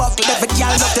from my buckle. Every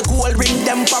gal love the gold ring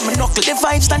them from my knuckle. The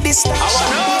vibes and this style.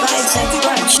 Vibes and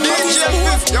Brunch.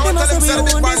 You want to tell them say the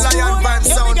big bad lion vibe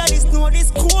sound. Yeah, this know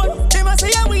this cool. They must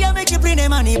say yeah, we are make you play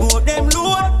them money boat them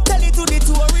load. Tell it to the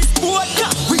tourist boat.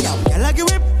 We have girl like you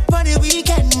whip for the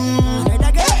weekend.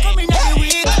 Another girl coming every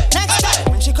week. Next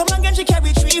time when she come again, she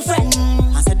carry 3 friends.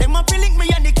 I said them up link me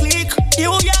and the click.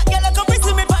 You yeah, girl like come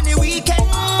visit me for the weekend.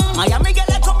 Miami girl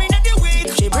like coming every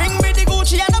week. She bring me the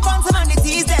Gucci and the pants and the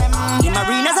tees them. The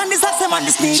marinas and the socks them and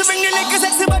the sneaks. She bring the liquor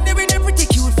sexy body with the pretty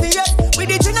cute figure. With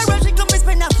the general.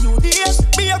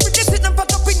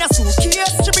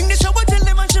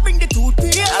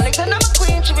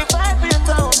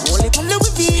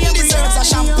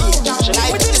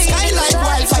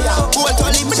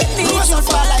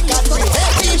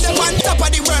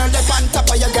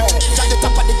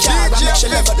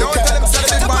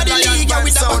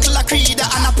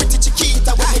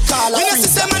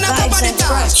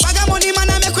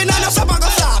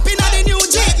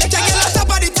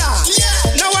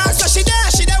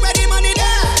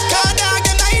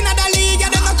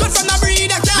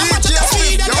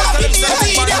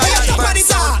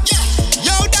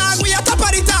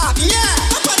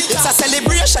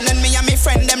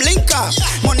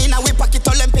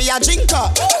 a drinker.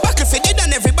 Buckle for it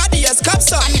and everybody else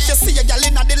cops up. And if you see a gal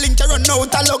in the link, you run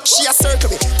out a look, she a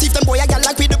circle it. Thief them boy a gal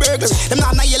like with the burglary. Them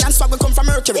not na yell and swag will come from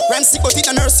Mercury. Rem sick out in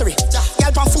the nursery.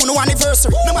 Gal pan food no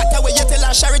anniversary. No matter where you tell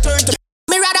her, she return to me.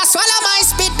 Me rather swallow my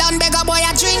spit than beg a boy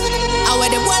a drink. I wear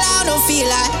the wall I don't feel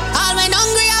like. All when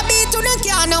hungry I be to the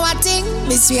can't know a thing.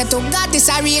 Me swear to God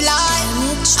this a real life.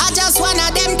 I just one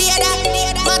of them dead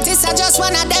there. But this I just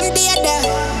one of them dead there.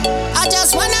 I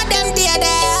just one of them dead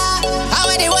there. I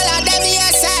wear the wall of them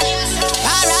yes sir.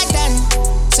 Alright then.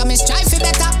 So me strive for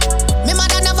better. Me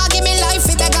mother never give me life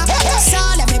for beggar. So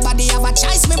everybody have a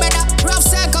choice me brother. Rough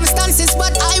circumstances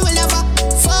but I will never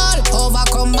fall.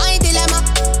 Overcome my dilemma.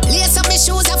 Lace up my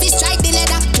shoes off his strike the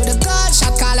leather. To the gold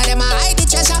shot caller them a hide the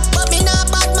treasure. But me not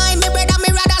bad mind me brother.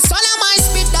 Me rather swallow my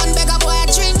spit than beg a boy a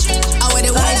drink. I wear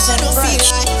the wall I don't feel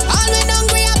like. All when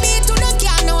hungry I be to the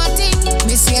can't know a thing.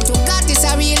 Me swear to God this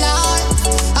a real life.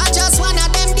 I just one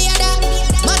of them dead there.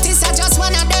 But this I just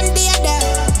one of them dead there.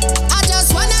 I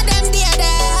just one of them dead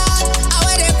there. I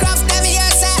wear the craft them here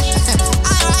sir.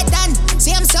 Alright then.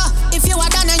 Same so. If you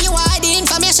are done and you are hide the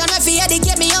information where fi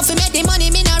educate me up fi make the money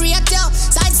me not rate you.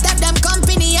 Sidestep them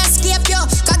company escape you.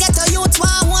 Can get a youth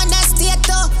one estate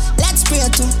too. Let's pray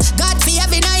to God for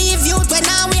every naive youth when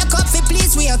I wake up fi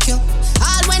please wake you.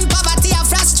 All when poverty a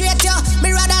frustrate you.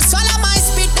 Me rather swallow my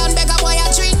spit than beg a boy a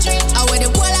drink. I wear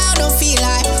the whole I don't feel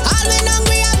like. All when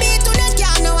hungry I be to the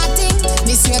can't know a thing.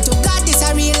 Me swear to God this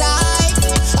a real life.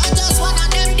 I just one of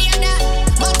them dead there.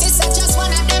 But this I just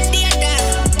one of them dead there.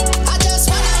 I just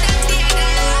one of them dead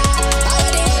there. I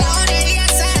wear the whole of them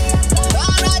yes sir.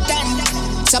 Alright then.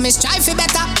 So me strive for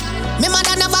better. Me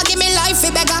mother never give me life for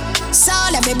beggar. So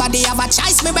everybody have a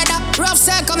choice me brother. Rough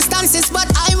circumstances but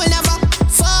I will never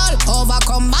fall.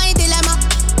 Overcome my dilemma.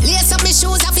 Lace up my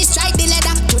shoes off his strike the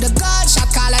leather. To the gold shot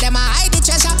caller them a hide the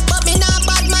treasure. But me not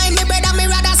bad mind me brother. Me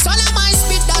rather swallow my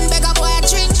spit than beg a boy a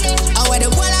drink. I wear the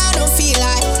wall I don't feel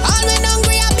like. All when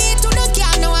hungry I be to the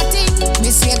can't know a thing. Me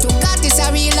swear to God this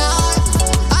a real life.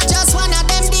 I just one of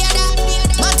them dead there.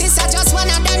 But this I just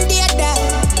one of them dead there.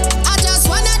 I just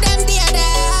one of them dead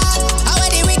there. I wear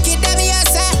the wicked them yes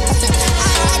sir.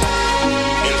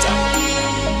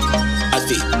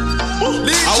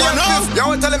 I wanna know. You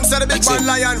want tell him say the big bad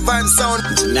lion vibe sound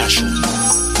international.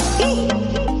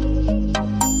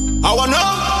 I wanna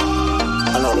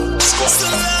know. Another squad.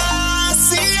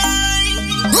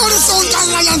 Bro, the sound can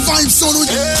lion vibe sound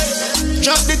with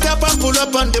Drop the top and pull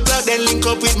up on the block, then link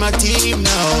up with my team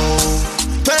now.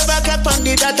 12 o'clock on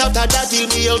the dot, after that he'll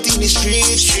be out in the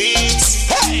streets.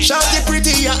 Hey. Shout it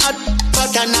pretty, you hot,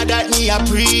 but another me a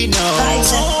pre now.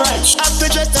 After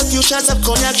just a few shots of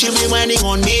cognac, she'll be whining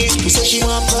on me. She say she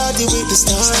want party with the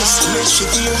stars. Make she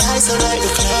feel high, so like the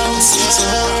clouds. So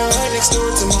I'm right next door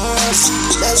to Mars.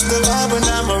 That's the vibe when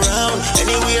I'm around.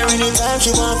 Anywhere, anytime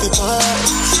she want to part.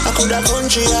 I could have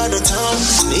country out of town.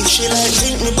 If she like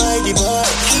drink me by the bar,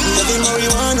 nothing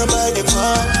marijuana by the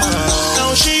park.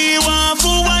 Now she want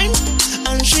for wine,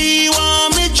 and she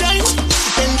want me join.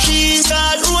 Then she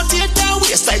start rotate her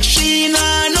waist like she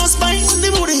nah no spine.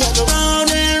 The booty a go round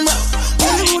and round,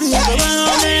 the booty a go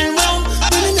round and round.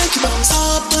 When the neck bounce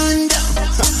up and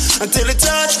down until it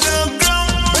touch the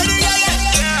ground.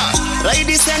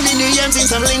 Ladies sending the yams in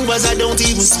some linguas I don't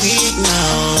even speak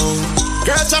now.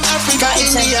 Girls from Africa,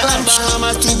 India, and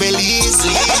Bahamas to Belize.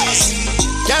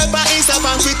 Girl by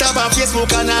Instagram, Twitter, and Facebook,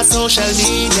 and our social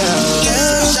media.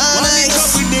 Wanna link up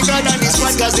with the God and this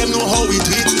podcast, them know how we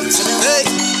do it. Hey,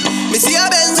 me see a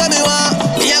Benz when me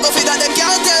want. Me a go fit that them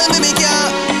can't tell me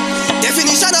can't.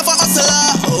 Definition of a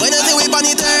hustler. When you see we pan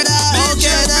it turn out.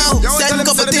 Okay now, send a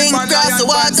couple things across the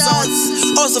waters.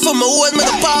 Also for my own, me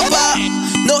the papa.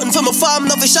 Nothing from my farm,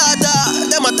 nothing shatter.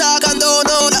 Them attack and don't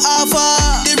know the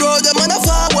offer. The road them on a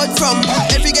forward from.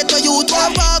 If you get to youth,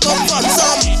 one park up from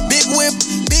some. Big whip,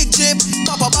 big jeep,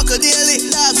 pop a buckle daily,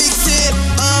 that big tip.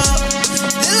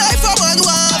 The life of man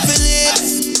want to live.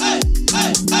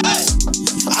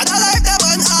 And I like that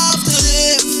man have to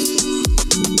live.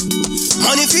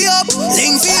 Money fee up,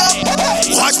 link fee up.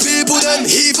 Watch people them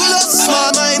evil up,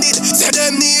 small-minded. Say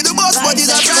them need a bus, but it's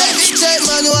a private jet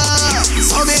man.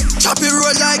 So me chop it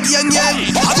road like yang yang.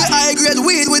 Have the high grade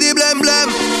weed with the blem blem.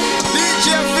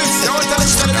 Now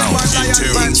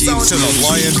in tune to the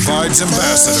Lion Vibes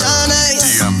Ambassador,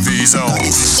 DMV Zone. Hey,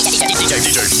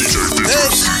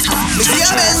 me see a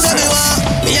Benz when me want.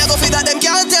 Me a go fit that them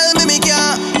can't tell me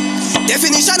can't.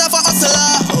 Definition of a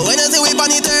hustler. When you see we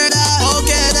pan it turn out.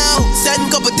 Okay now, send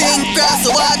couple things across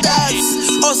the waters.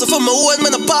 Also for my own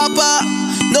man a papa.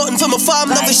 Nothing from my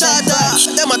farm, nothing shatter.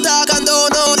 Them attack and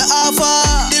don't know the offer.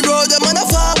 The road them on a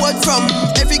forward from.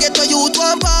 If you get to youth,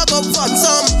 one park up front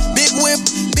some. Big whip,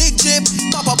 big jeep,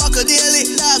 pop a back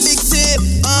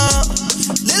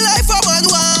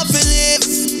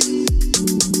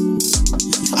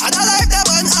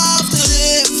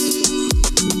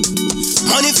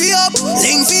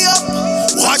thing for up.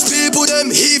 Watch people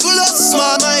them evil up,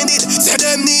 small-minded. Say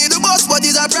them need a bus, but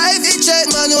it's a private jet,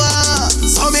 man.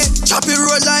 So me chop it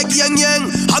road like yang.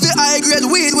 Have the high grade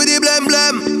weed with the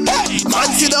blem. Man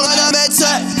sit down and I met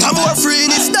say, I'm more free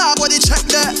in the stop what they check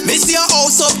there. Me see a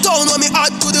house uptown when me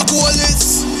add to the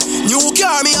coolest. New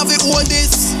car me have to own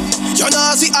this. You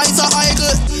know see eyes are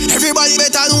idle. Everybody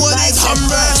better know this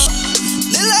humble.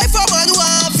 The life a man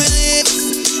want to live.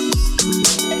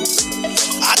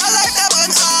 I don't like that man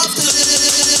have to live.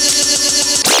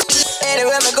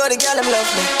 Anywhere me go, the girl them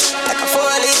love me. Like a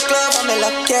 4-leaf glove, I'm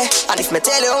lucky. And if me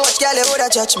tell you how much girl you woulda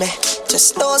judge me,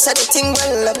 just know say the thing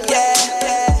well up, yeah.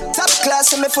 Top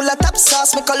class, me full of top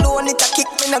sauce. Me cologne it a kick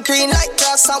me no green like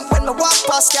grass. And when me walk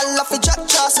past, girl love it drop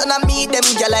trust. And I meet them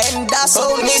girl I end up.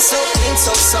 Oh me so clean,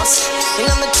 so saucy. You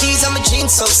know my tees and my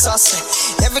jeans so saucy.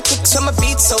 Every kick to my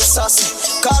beat so saucy.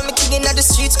 Call me king inna the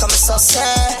streets, come saucy.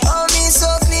 Oh me so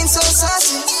clean, so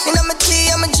saucy. You know my tee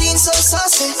and my jeans so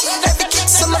saucy. Every kick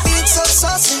to my beat so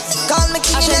saucy. Call me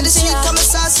king inna the streets, come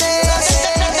saucy.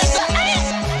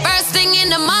 First thing in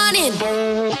the morning,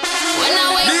 when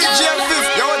I wake up,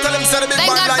 thank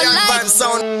God for life.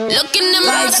 Look in the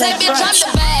mirror, say bitch I'm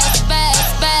the best.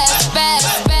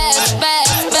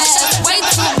 Way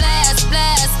too blast.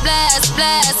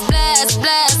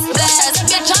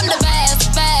 Bitch I'm the best.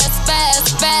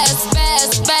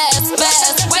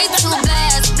 Way too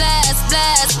blast.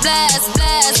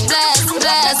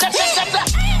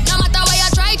 No matter where you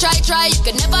try, you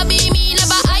can never be me,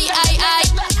 never I.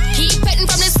 Keep petting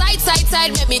from the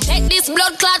side, make me take this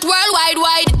blood clot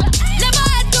worldwide. Never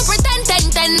had to pretend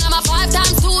 10. I'm a 5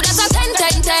 times 2, that's a 10.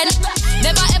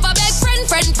 Never ever beg friend.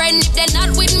 If they're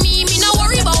not with me no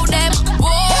worry about them.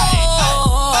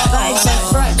 Whoa,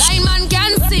 blind man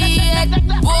can see it.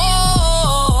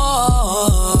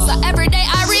 Whoa, so every day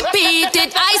I repeat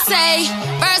it. I say,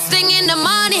 first thing in the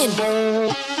morning,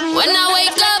 when I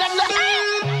wake up,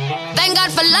 thank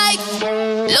God for life.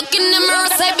 Look in the mirror,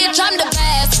 say bitch I'm the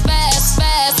best.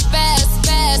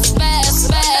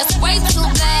 Way too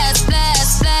blast.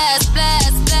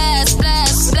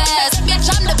 Bitch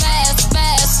I'm the best.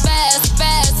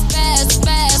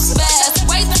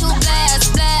 Way too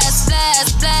blast.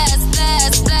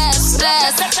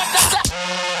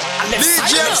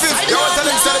 DJ Fifth, you want to tell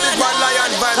him say the big bad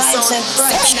lion vibe sound.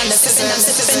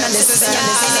 Sipping on the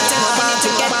anything we want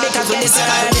to get because we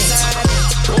deserve it.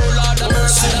 Oh Lord of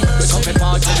mercy, we come to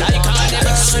party like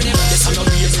anniversary. This a no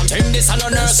real thing, this a no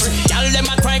nursery. Y'all them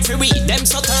a cry for weed, them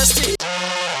so thirsty.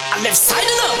 I'm left side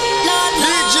up.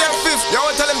 DJ Fifth, you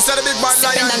want to tell him say the big bad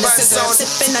lion vibe sound.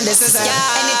 Sipping on the scissors,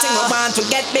 anything we want to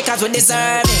get because we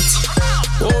deserve it.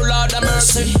 Oh Lord of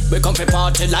mercy, we come for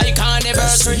party like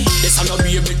anniversary. This a no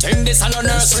baby thing, this a no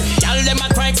nursery. Y'all them a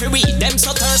cry for weed, them so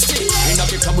thirsty. In a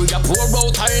big club we a pour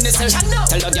out her in the cell.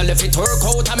 Tell a girl if it work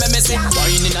out and me miss it.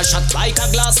 Wine in a shot like a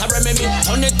glass of Remy.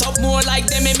 Turn it up more like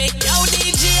them me. Yo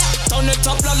DJ, turn it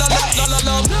up la. Turn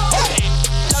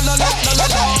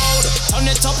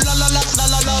it up la.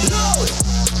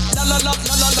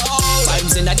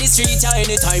 Vibes in the street,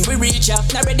 anytime we reach ya.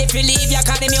 Not ready to leave ya,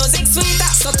 cause the music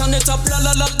sweeter. So turn it up la.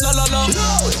 Turn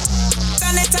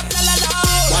it up la.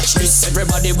 Watch this,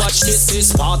 everybody watch this.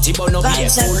 This party but no be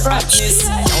full hotness.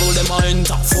 Y'all them a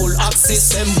enter full access.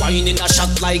 Them wine in a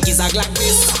shot like it's a Glock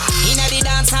this. Inna the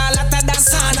dance hall at a dance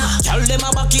sauna. Y'all them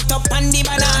a back it up on the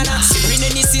banana. Sipping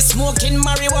Hennessy, smoking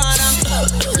marijuana.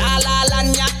 La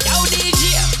nya. Yo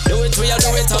DJ, do it where you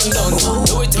do it undone.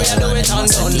 Do it where you do it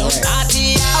undone.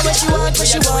 Party, what she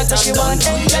want.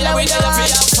 Tell her we don't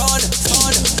have fun.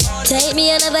 Take me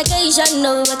on a vacation,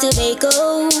 nowhere to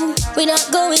go. We're not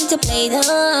going to play the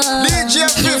DJ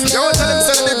Fifth, you want to tell him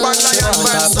say the big bad lion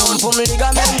vibe sound. Pum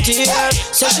ligament here.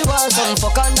 So she want some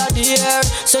fuck under the air.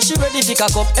 So she ready to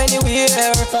cock up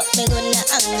anywhere. Fuck me gonna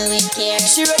anger with care.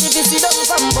 She ready to sit down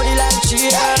somebody like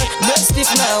cheer. Best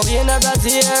if now we in a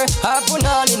Brazil. Happen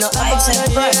on in a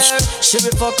Brunch. She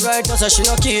be fuck right now so she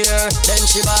no care. Then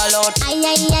she ball out. Ay,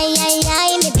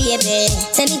 me baby.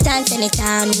 Send it on,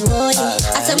 boy.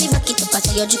 I saw me back it up, I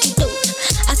saw you juke it out.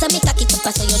 I saw me cock it up,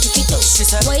 I saw you juke it out. She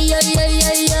said, boy, me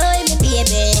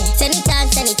baby. Send it on,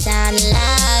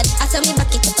 lad. I saw me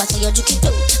back it up, I saw you juke it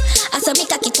out. I saw me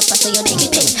cock it up, I saw you juke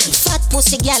it out. Fat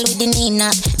pussy girl with the Nina.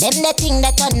 Them the thing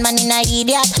that turn man in a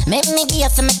idiot. Make me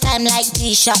give for me time like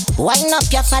T-shirt. Wind up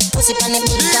your fat pussy pan the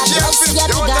big top. Don't see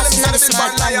your big ass in a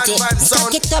smart panty.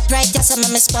 Cock it up right, just so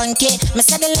me spunky. Me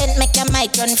say the length make your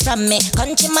mic run from me.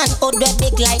 Countryman out there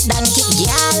big like donkey.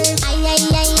 Girl, ay,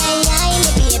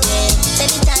 me baby.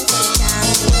 Send it on,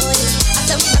 boy. I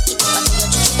saw me back it up, I saw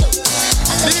you juke it out.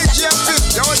 DJ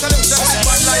Fifth, you want to tell him say the big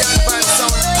bad lion vibe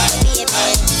sound.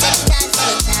 Baby, send it on,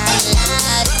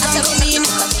 lad. I saw me back it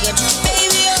up.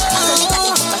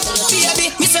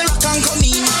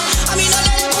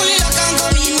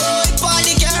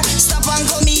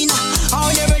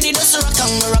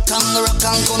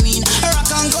 and come in, rock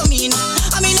and come in.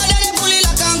 I mean, I let it pull it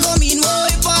lock and come in.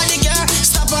 Boy, party girl,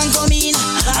 stop and come in.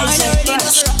 I'm ready to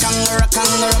rock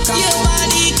and your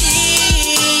body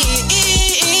clean,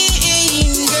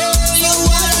 girl. You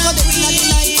wanna go to the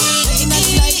night,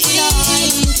 tonight.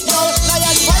 Yo,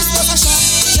 Lion Voice was a shot.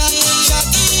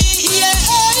 Yeah,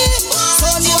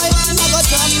 son boy, I go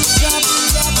drop.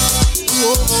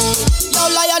 Yo,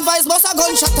 Lion Voice was a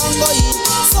gunshot and go in.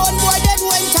 Son boy, dead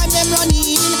when time them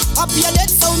running. Up your dead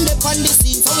sound up on the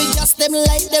scene, so we just them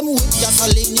like them with just a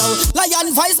link. Yo, Lion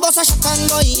Voice was a shot and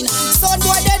go in. Son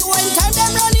boy, dead when time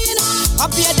them running. Up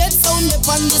your dead sound up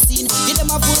on the scene. Give them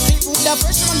a full clip with the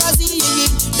fresh magazine.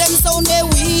 Them sound they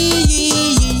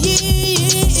weak.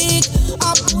 A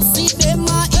pussy them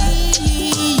a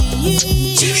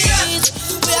eat.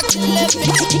 We are killing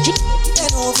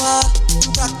Bend over,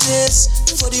 practice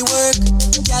for the work,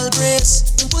 gal brace,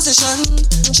 position,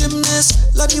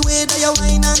 gymnast, love the way that you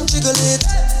whine and jiggle it.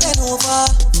 Bend over,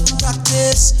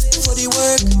 practice for the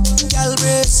work, gal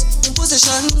brace,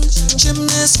 position,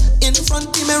 gymnast, in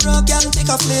front the mirror, gal take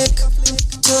a flick.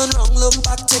 Turn round, look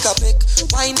back, take a pic.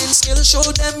 Whining skill, show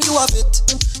them you have it.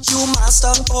 You master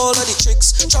all of the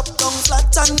tricks. Drop down flat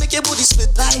and make your booty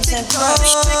split. Tick tock,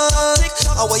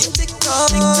 how are you tick tock?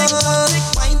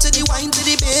 Wine to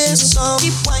the bass now.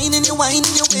 Keep whining your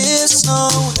waist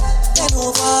now. Bend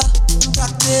over,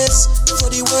 practice for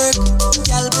the work,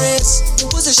 gal brace,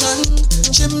 position,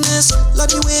 gymnast, love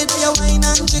the way that you whine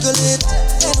and jiggle it.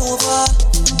 Bend over,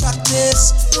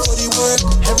 practice for the work,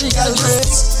 every gal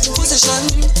brace, position,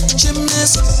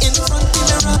 gymnast, in front of the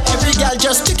mirror. Every gal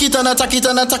just tick it and attack it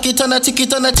and attack it and tick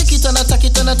it and tick it and attack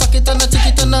it and attack it and tick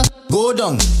it and go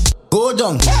down.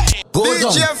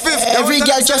 Every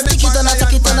gal just tick it and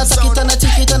attack it and attack it and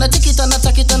tick it and tick it and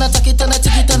attack it and attack it and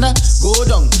tick it and go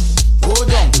down.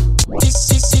 Tick.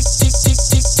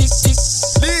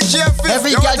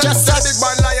 Every gal just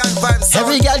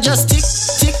every gal just tick.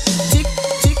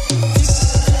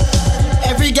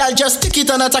 Every gal just tick it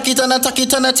and attack it and attack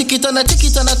it and tick it and tick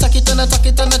it and attack it and attack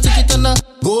it and tick it and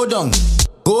go down.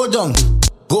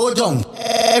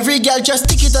 Every gal just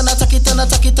tick it and attack it and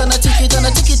attack it and tick it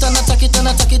and tick it and attack it and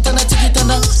attack it and tick it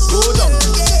and go down.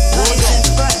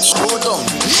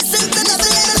 Listen to the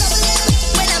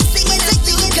when I'm singing to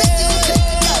you, girl.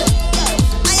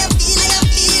 I am feeling,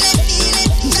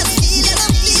 just feeling,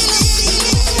 I'm feeling.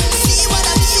 See what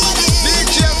I'm feeling.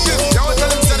 DJ Fifth, you want to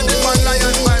tell them that the man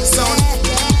Lion Vibe sound.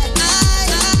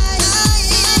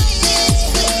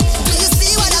 Do you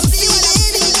see what I'm feeling?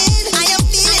 I am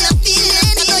feeling, I'm feeling.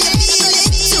 I know you're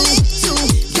feeling too.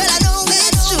 Girl, I know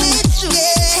it's true.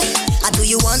 Yeah. Do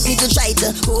you want me to try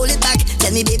to hold it back?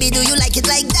 Tell me, baby, do you like it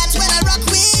like that when I rock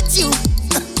with you?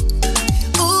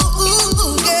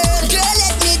 Ooh, girl,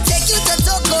 let me take you to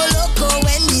Toco Loco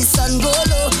when the sun go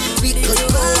low. We could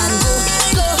go and go,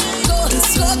 girl, go. I'm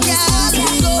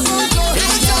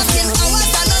talking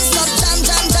hours and non-stop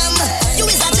jam. You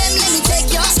is a gem, let me take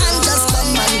your hand, just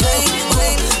come and go,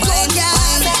 girl. Girl,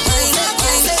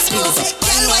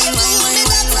 why you doing me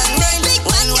that? Make big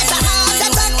man get a heart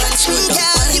attack.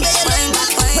 Girl, the way you rock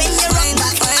back, when you rock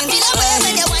back, I feel a way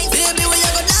when you whine. Baby, we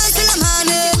go dance till the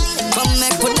morning. Come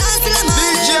make we dance till the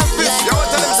morning. DJ Fifth, you want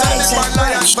to tell them that the man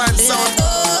Lion Vibe sound.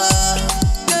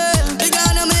 Girl, we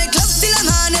gonna make love till the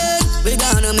morning. We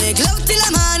gonna make love till the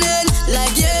morning.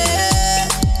 Like yeah.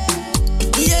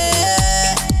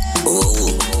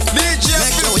 Ooh. DJ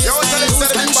Fifth, you want to tell them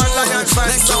that the man Lion Vibe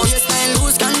Make sound. your waistline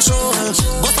lose control.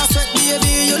 But I sweat,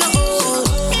 baby, you know.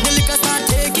 The liquor start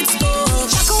take its toll.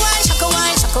 Shaka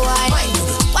wine.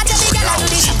 What a big girl do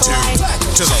the shaka wine.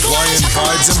 To the Lion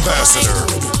Vibes Ambassador.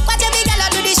 What a big girl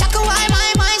do the shaka wine,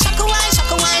 my shaka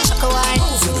wine.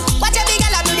 What a big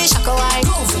girl do the shaka wine.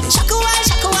 Shaka wine.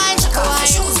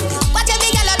 What a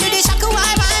big girl do the shaka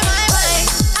wine, my.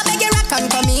 I beg you rock and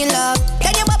come in love.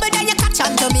 Then you bubble, then you catch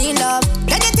on to me love.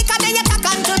 Then you tick and then you tack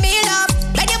on to me love.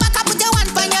 Then you back up put your one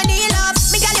on your knee love.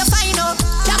 Me girl you fine up.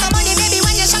 Drop my money baby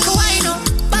when you shaka wine up.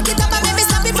 Back it up and baby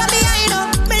stop it from behind up.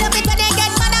 Me love it when they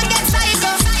get mad and get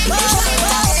psycho.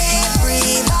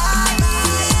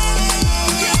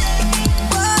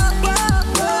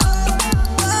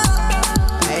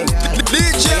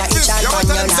 DJ Fifth, you want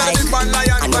to tell them that the man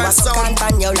Lion I know Vibe I suck sound.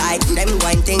 on your light. Them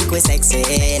wine think we sexy.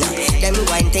 Them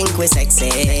wine think we sexy.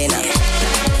 We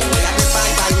got the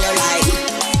fan on your light.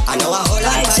 I know I hold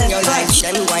on on your light.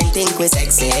 Them wine think we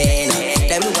sexy.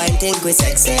 Them wine think we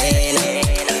sexy.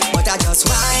 But I just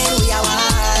wine, we are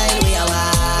wine.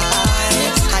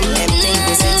 And them think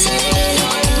we sexy.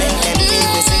 Them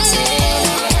think we sexy.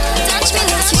 Touch me,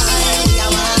 touch me. We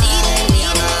are wine.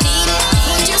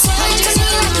 Just want to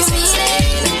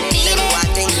Them want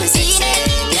think we sexy.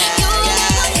 Yeah.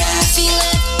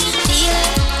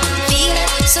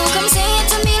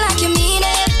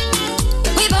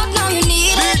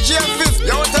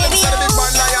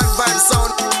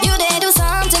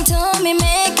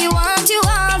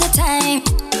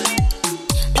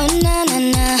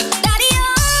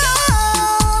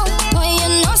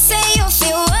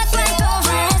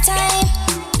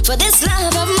 for this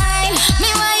love of mine.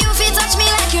 Me why you feel touch me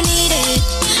like you need it,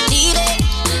 need it,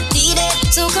 need it.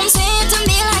 So come say it to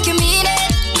me like you mean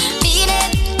it, mean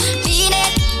it, mean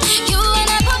it. You and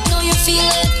I both know you feel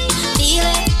it, feel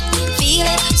it, feel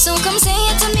it. So come say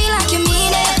it to me like you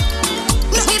mean it.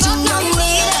 We both know you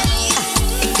need it.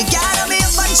 The girl on me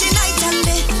up and she night and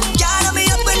day. Girl on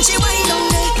me up when she wind on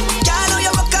me. Girl on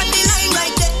you rock on the line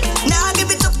right there. Now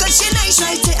give it up 'cause she nice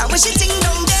right there. And when she ting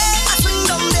down there, I swing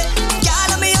down there.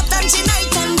 Girl on me up and she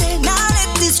night and day. Now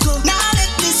let this go, now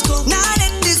let this go, now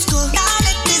let this go, now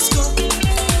let this go.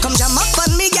 Come jam up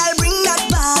on me, girl, bring that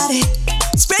body.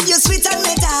 Spread your sweet on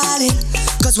me, darling.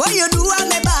 'Cause what you do, I'm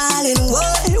me ballin'.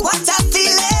 What a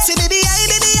feeling. See, baby,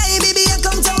 I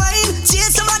come to wine.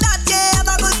 Chase some of that, yeah, have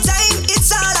a good time.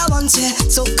 It's all I want, yeah.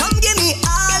 So come give me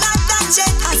all of that,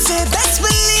 yeah. I say best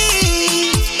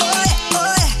believe. Oh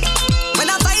yeah. When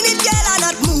I find it, girl, I'm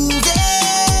not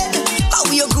moving. How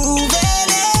you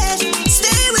grooving it?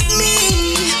 Stay with me.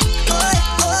 Oh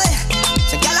yeah.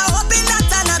 So girl, I'm hoping that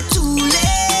I'm not too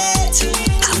late.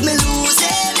 Have me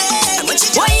losing it. When she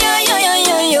Oh yeah, yeah, yeah,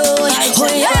 yeah, yeah. Oh yeah,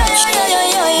 yeah, yeah, yeah,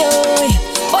 yeah, yeah.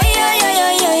 Oh yeah, yeah,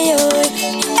 yeah, yeah, yeah.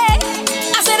 Hey,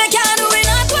 I said I can't do it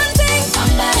not one thing.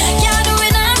 Can't do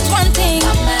it not one thing.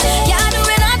 Can't do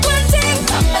it not one thing.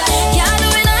 Can't do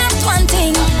it not one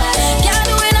thing. Can't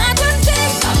do it not one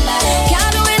thing. Can't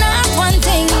do it not one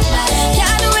thing.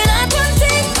 Can't do it not one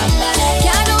thing.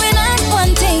 Can't do it not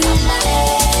one thing.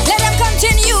 Let them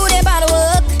continue their bad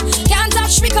work. Can't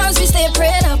touch me 'cause we stay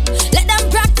prayed up. Let them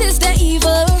practice their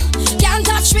evil. Can't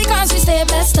touch me 'cause we stay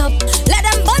blessed up. Let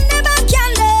them burn their back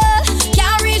candle.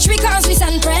 Can't reach me 'cause we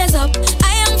send prayers up.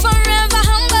 I am forever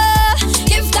humble.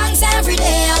 Give thanks every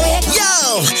day I wake up.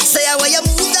 Yo, say how you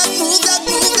move that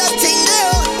thing,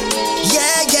 girl. Yeah.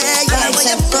 When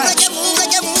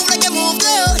you move like you move,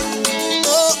 girl.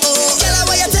 Oh. Girl,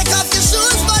 how you take off your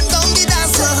shoes, burn down the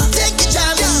dance floor. Take the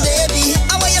jamming, baby.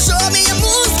 How you show me your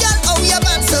moves, girl? How you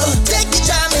bad so? Take the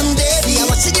jamming, baby. I'm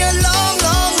watching you long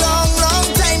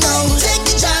time now. Take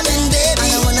the jamming, baby.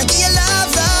 And I wanna give you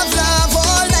love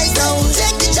all night now.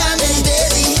 Take the jamming,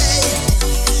 baby. Hey.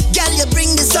 Girl, you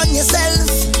bring this on yourself.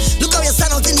 Look how you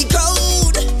stand out in the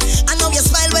crowd. I know you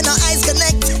smile when our eyes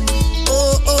connect.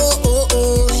 Oh.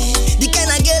 The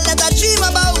kind of girl that I dream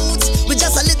about. With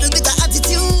just a little bit of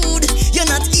attitude. You're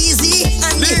not easy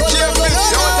and you go.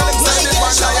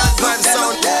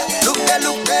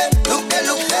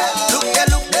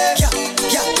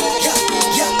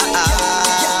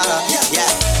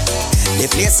 The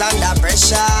place under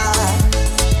pressure.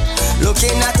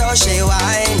 Looking at how she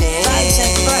whining.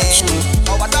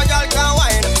 Oh, what a girl can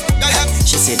whine.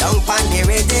 She sit down on the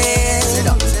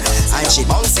rhythm. And she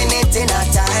bouncing it in a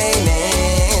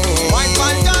timing. One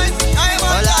time,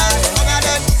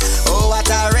 oh, what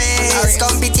a race.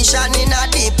 Competition in a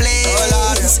deep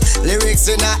place. Lyrics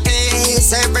in a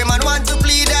ace. Every man want to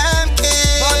plead them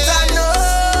case. But I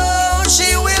know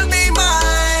she will be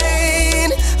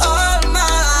mine, all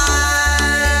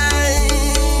mine.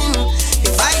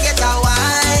 If I get a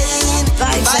wine,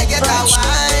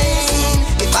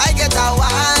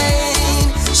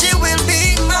 she will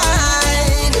be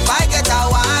mine. If I get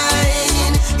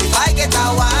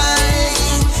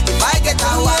a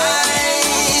wine,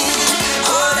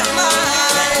 all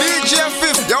mine. DJ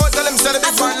Fifth, yo, tell him say the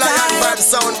big man lion vibe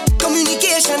sound.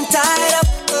 Communication tied up,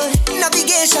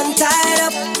 navigation tied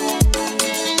up.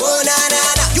 Oh na.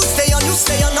 You stay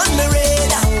on my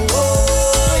radar.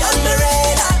 Oh, on my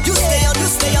radar. You stay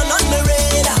on my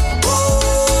radar.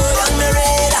 Oh, on my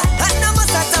radar. And I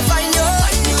must have to find you.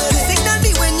 You signal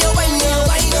me when you wind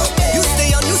up. You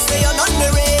stay on my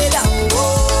radar.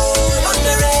 Oh, on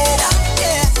my radar.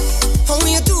 Yeah. How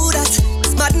you do that?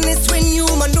 It's madness when you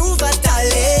maneuver,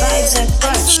 darling. Vibes and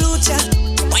Brunch.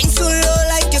 Wine so low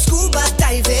like your scuba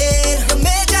diving. The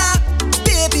major,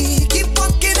 baby, keep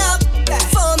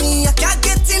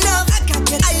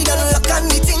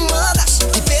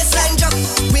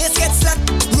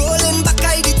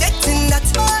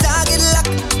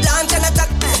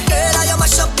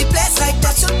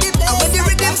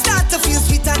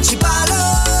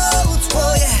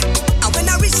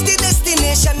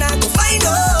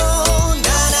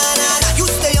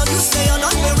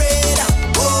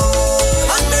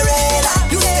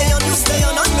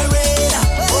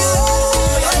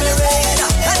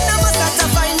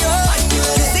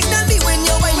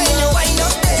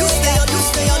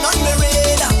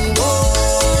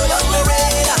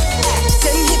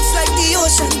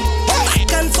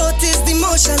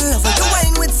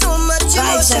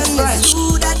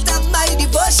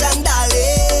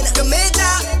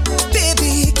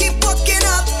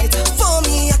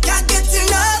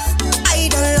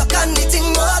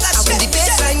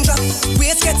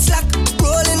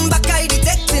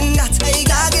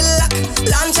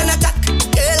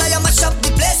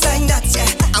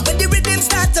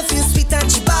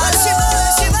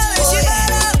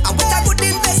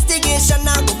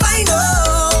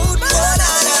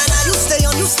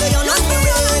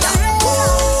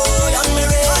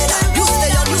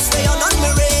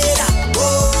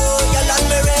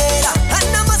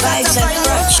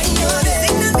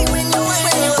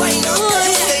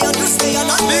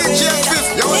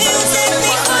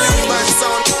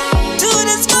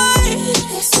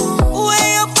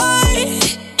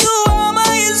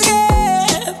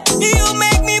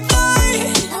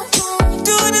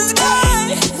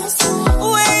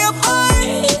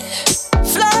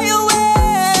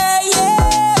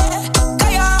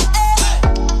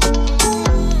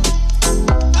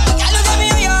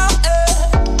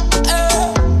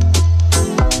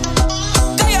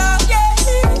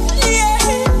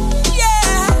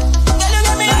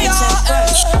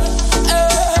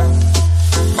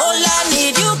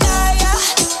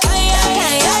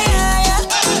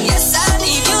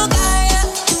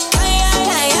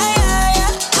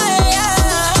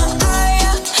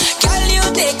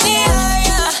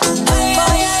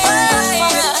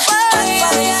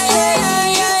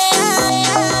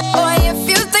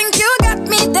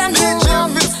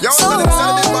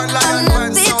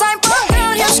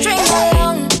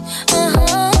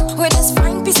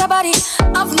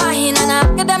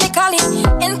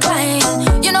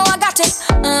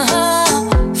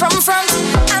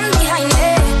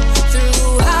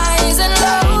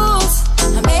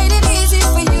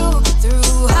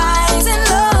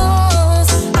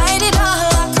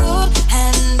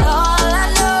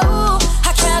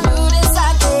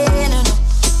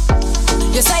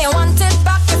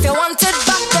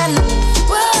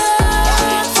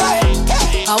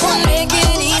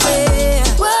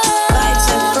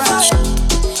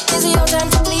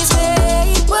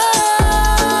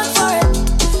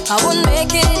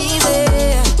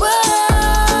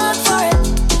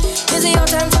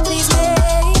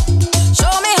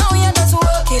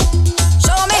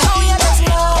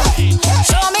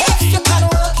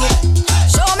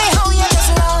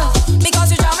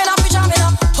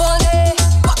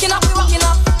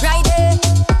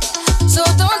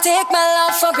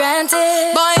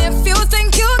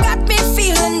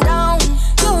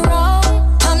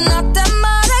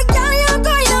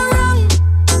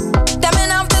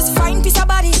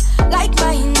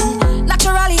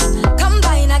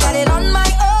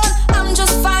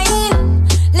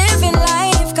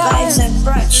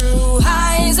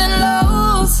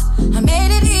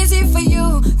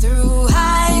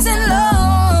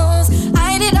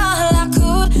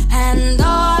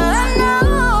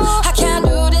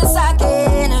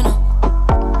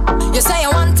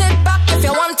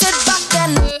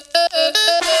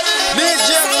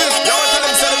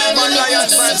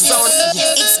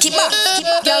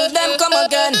Girl, them come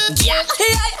again. Yeah.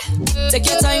 Take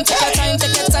your time, take your time,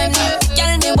 take your time now.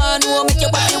 Girl, me want to make you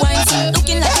happy wine.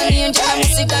 Looking like an angel, I'm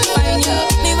sick and fine, yeah.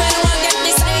 Me when I want get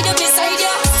beside you, beside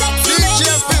you. Sexy lady. DJ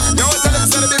Fifth, don't tell them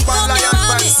to the big band lion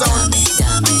fan sound.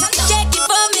 Shake it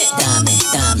for me.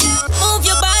 Move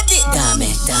your body.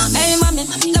 Hey, mommy,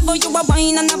 love how you a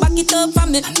wine and I back it up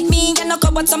from me. Me and no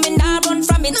cupboard, so me nah run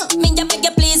from it. Me a beg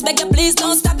you please,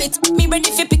 don't stop it. Me ready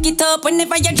if you pick it up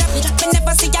whenever you drop it. Me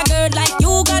never see a girl like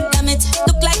you, god damn it.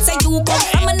 Look like say you come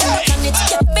from another planet.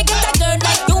 Forget a girl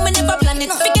like you, me never plan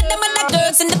it. Forget them other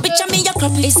girls in the picture, me a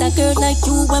crop it. It's a girl like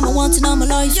you when me want in all my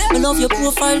life. Me love your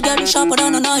profile, girl, sharper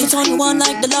than a knife. Turn you on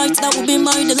like the lights, that would be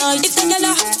my delight. If the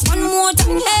girl one more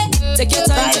time, hey, take your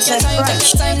time, take your time, take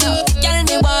your time now. Girl,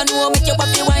 me want to make you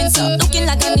happy wine so. Looking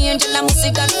like an angel, I'm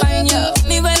sick and fine, yeah.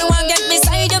 Me when I want get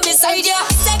beside you,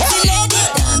 sexy lady.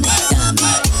 Come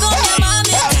here,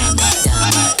 mommy.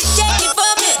 Shake it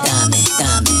for me.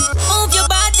 Move your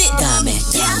body.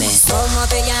 ¿Cómo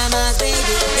te llamas,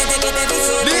 baby? Desde que te vi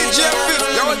DJ Fifth,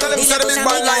 yo, tell them to the big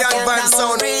band lion fan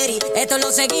sound. Esto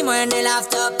lo seguimos en el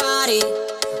after party.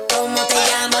 ¿Cómo te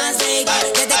llamas, baby?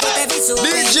 Desde que te vi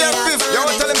DJ Fifth, yo,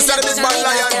 tell them to the big band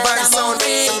lion fan sound.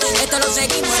 Esto lo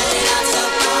seguimos en el after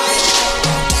party.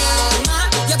 Calma,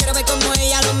 yo quiero ver cómo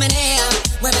ella lo menea.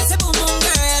 Mueve ese boom boom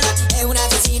girl. Es una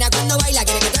asesina cuando baila,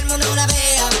 quiere que todo el mundo la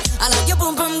vea. I like your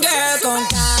boom boom girl. Con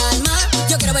calma,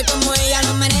 yo quiero ver cómo ella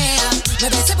lo menea.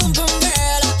 Mueve ese boom boom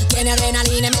girl. Tiene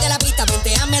adrenalina, mete la pista,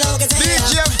 venteame lo que sea.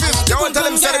 DJ Fifth, yo, tell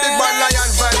them to the big band lion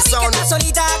fan sound.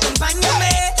 Solita, acompáñame.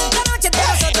 La noche de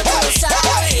nosotros tú lo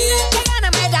sabes. Que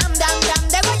gáname dam dam dam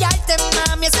de guayarte,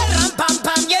 mami. Ese ram pam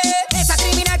pam, yeah. Esa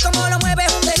criminal como lo mueve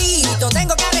es un delito.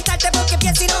 Tengo que arrestarte porque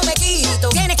pienso y no me quito.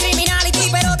 Tienes criminality,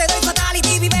 pero te doy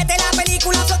fatality. Vivete la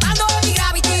película flotando en mi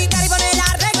gravity. Te poner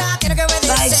la regla, tienes que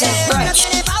obedecer. No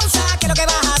tiene pausa, ¿qué es lo que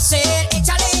vas a hacer?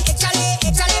 Échale, échale,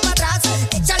 échale para atrás.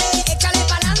 Échale, échale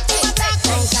para adelante.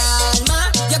 Con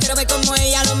calma, yo quiero ver cómo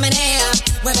ella lo menea.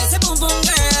 Mueve ese boom boom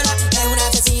girl. Es una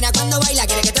asesina cuando baila,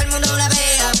 quiere que todo el mundo la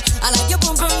vea. I like your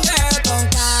boom boom girl. Con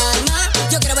calma,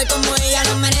 yo quiero ver cómo ella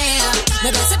lo menea.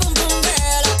 Mueve ese boom boom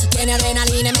girl. Tiene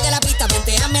adrenalina, mete la pista,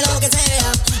 venteame lo que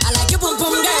sea. I like your boom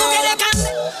boom girl.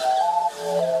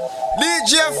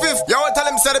 DJ Fifth, yo, tell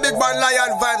them to the big band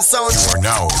lion fan sound. You are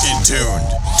now in tune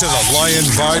to the Lion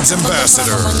Vibes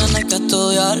Ambassador. Mañana hay que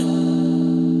estudiar.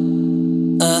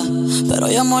 Pero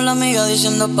llamó a la amiga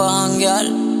diciendo pa' janguear.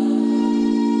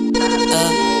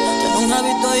 Tiene un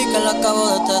hábito ahí que la acabo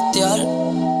de testear.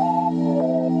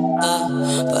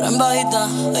 Pero en bajita,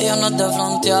 ella no es de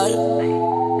frontear.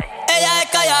 Ella es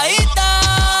calladita,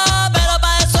 pero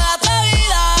pa' eso es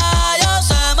atrevida. Yo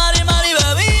sé, mari, mari,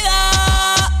 bebida,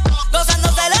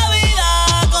 gozándose la vida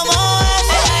como es.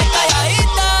 Ella es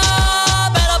calladita,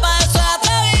 pero pa' eso es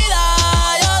atrevida.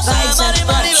 Yo sé, mari,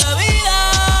 mari, bebida,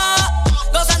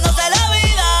 gozándose la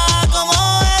vida como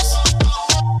es.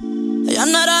 Ella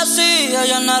no era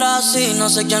así, no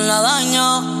sé quién la dañó.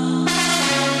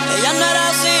 Ella no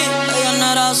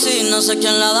era así, no sé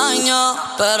quién la dañó.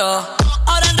 Pero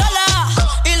ahora enrola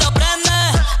y lo prende.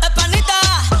 Es panita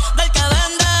del que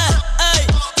vende. Ey,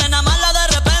 nena mala de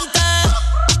repente.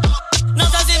 No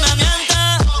sé si me miente,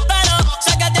 pero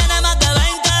sé que tiene más de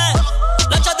 20.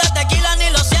 Los shots de tequila ni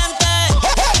lo siente.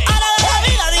 Ahora ve la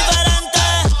vida diferente.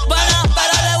 Buena,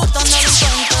 pero le gustan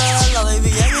delincuentes. La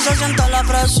baby llega y se siente la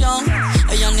presión.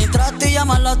 Ella ni trata y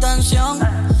llama la atención.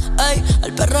 Ey,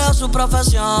 el perreo es su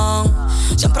profesión.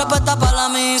 Siempre apuesta para la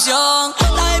misión.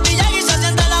 La baby llega y se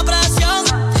siente la presión.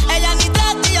 Ella ni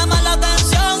trata y llama la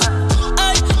atención.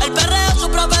 Ey, el perreo es su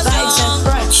profesión.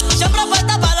 Siempre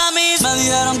apuesta para la misión. Me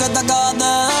dijeron que te acabas de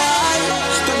dar,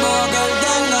 que el bobo que él te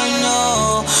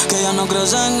engañó, que ya no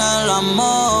crees en el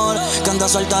amor, que anda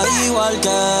suelta igual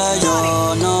que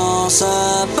yo. No sé,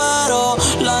 pero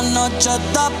la noche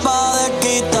está pa' de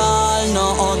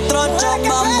quitarnos. Otro shot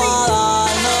vamos a darnos.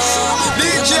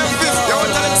 DJ Fifth, yo,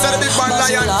 tell them to the big band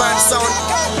lion fan sound.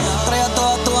 Trae a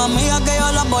todas tus amigas que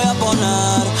yo las voy a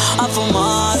poner a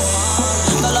fumar.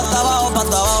 Dale hasta abajo, pa'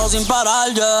 hasta abajo sin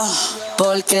parar, ya.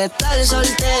 Porque tal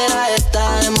soltera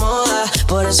está de moda,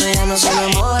 por eso ya no se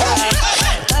enamora.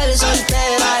 Tal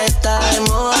soltera está de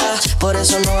moda, por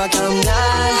eso no va a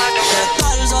cambiar.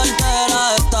 Tal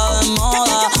soltera está de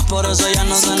moda, por eso ya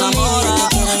no se enamora.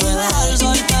 Tal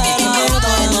soltera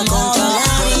está de moda, por eso no va a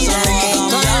cambiar.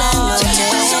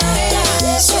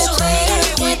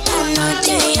 Esta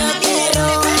noche yo te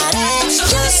robaré.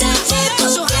 Yo sé que tú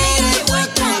quieres, pues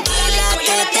tranquila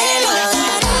que te lo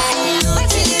daré. No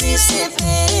te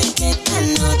desesperes que esta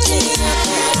noche yo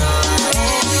te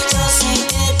robaré. Yo sé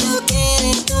que tú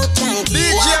quieres, tú tranquila.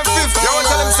 DJ Fifth, yo,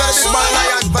 tell them to the big band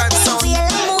lion fan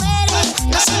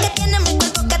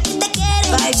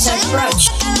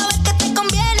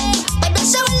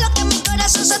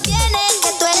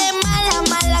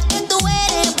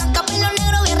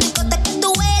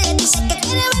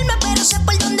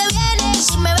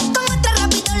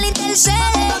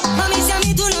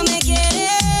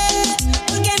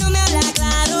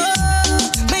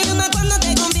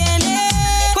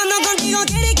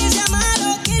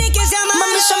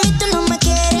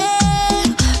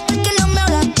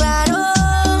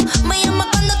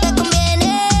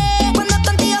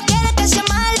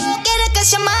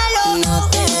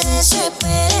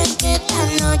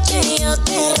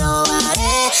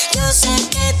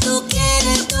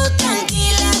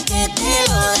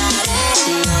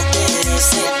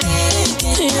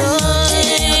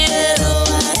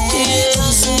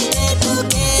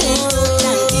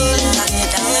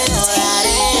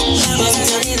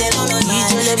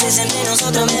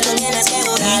otro me lo tienes que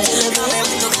jugar. Come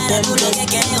con tu cara, tú lo que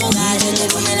quieres jugar. Te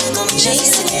pone la comida si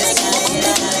la quieres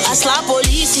calentar. I slap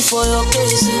police for your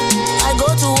case. I go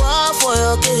to war for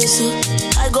your case.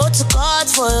 I go to court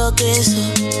for your case.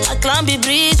 I climb the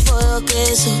bridge for your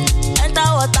case. Enter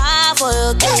water for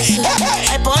your case.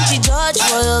 I punch the judge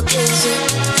for your case.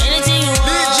 Anything you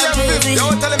want, baby.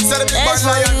 Don't tell him to the big bad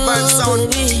lion band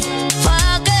sound. For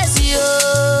your case, yo.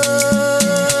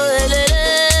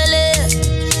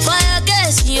 For your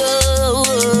case, yo.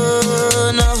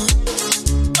 No.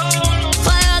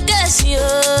 For your case, yo.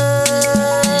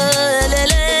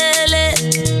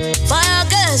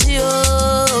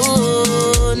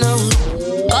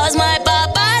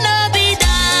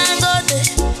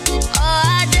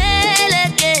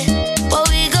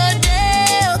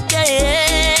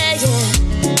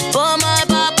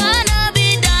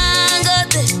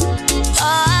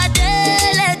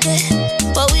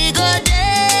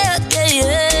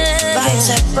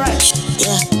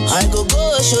 I go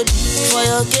shoot for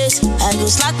your case. I go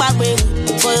slack back baby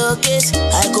for your case.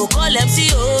 I go call MC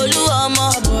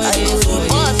Oluomo. I go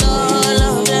report all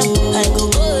of them. I go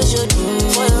shoot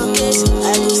for your case.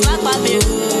 I go slack back baby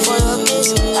for your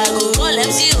case. I go call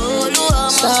MC Oluomo.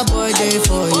 Star boy day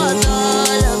for you. All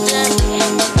of them.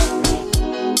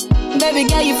 Baby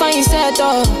girl, you find yourself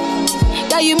oh.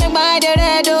 Girl, you make my head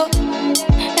red oh.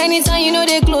 Anytime you know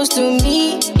they close to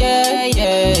me,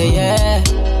 yeah.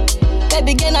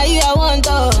 Baby girl, now you I want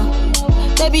to.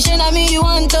 Baby, shey na me you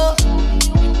want to.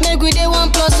 Make we dey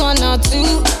 1 + 1 or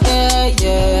 2.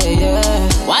 Yeah.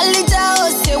 1 liter, oh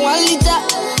say 1 liter.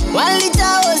 1 liter,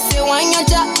 oh say 1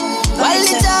 yacha. 1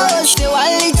 liter, oh say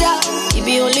 1 liter. It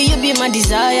be only you be my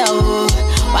desire, oh.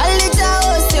 1 liter,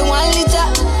 oh say 1 liter.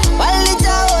 1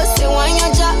 liter, oh say 1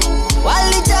 yacha. 1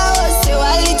 liter, oh say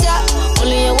 1 liter.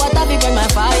 Only your water be burn my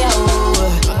fire, oh.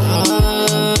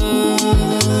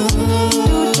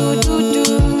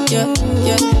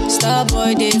 Yeah, star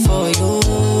boy day for you.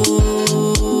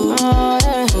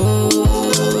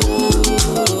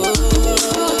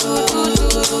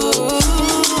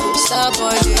 Star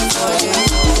boy day for you.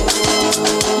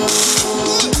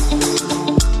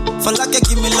 For like you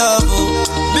give me love, oh.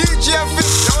 DJ Fit,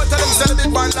 don't tell him sell a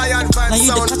big band lion vibe now you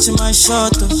sound. catching my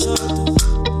shot, oh.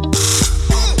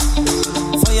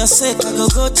 For your sake, I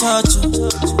go touch you.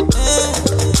 Hey.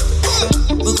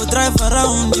 We go drive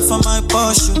around if I'm my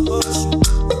Porsche.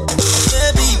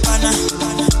 Baby, pana,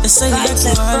 they say you like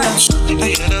to I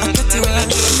get you right.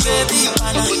 Baby,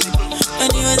 pana,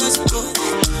 anywhere that you go,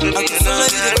 I can follow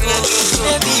you to go.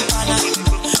 Baby, pana,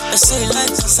 they say you like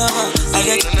cassava, I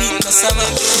get to beat cassava.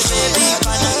 Baby,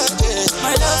 pana,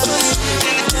 my love for you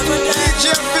never die.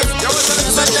 DJ Fit, don't tell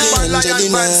him sell a big band lion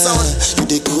vibe sound. You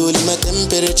dey cool in my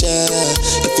temperature.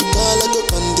 If you call, I go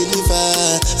come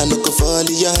deliver. I no go fall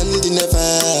in your hand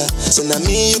never. So now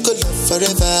me you could love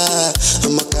forever.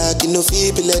 I'm a cocky no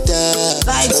feeble letter.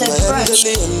 Vibes and Brunch.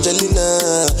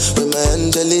 Angelina, with my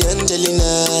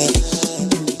Angelina.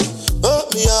 Oh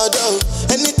me all down.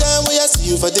 Anytime when I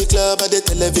see you for the club or the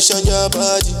television, your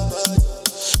body.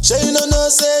 Sure you know no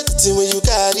safety when you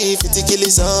carry 50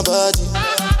 killing somebody.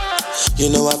 You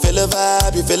know I feel a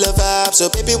vibe, you feel a vibe, so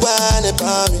baby whine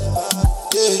about me.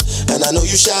 Yeah, and I know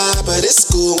you shy, but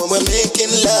it's cool when we're making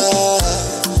love.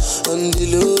 On the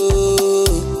low,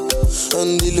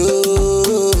 on the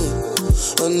low,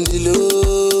 on the low,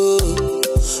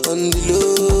 on the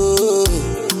low,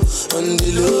 on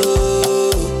the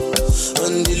low,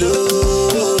 on the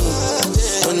low,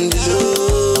 on the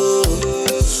low,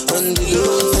 on the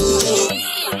low.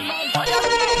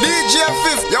 DJ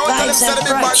Fifth, yo, tell him sell a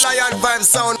big band lion vibe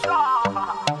sound.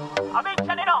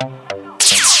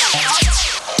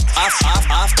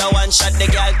 After one shot, the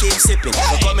girl keep sipping.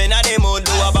 We come in at the mood,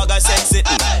 do a bag of sex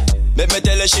sitting. Make me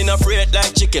tell her she no afraid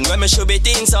like chicken. When me should be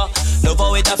things so, love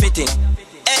how it a fitting.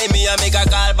 Hey, me a make a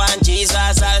call pan Jesus,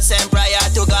 I'll send prayer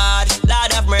to God.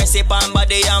 Lord have mercy pan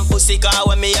body and pussy, car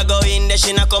when me a go in there,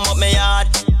 she no come up me yard.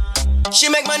 She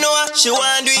make me know she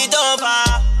want do it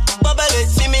over. Bubble it,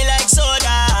 feel me like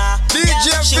soda. DJ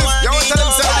she Fifth, want yo, do it tell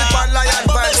him sell a big band lion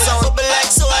vibe sound. Bubble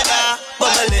like soda.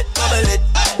 Bubble it, bubble it.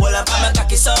 Well, I'm my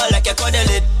cocky so like a cuddle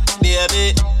it.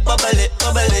 Baby, bubble it,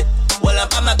 bubble it. Well,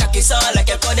 I'm my cocky so like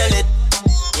a cuddle it.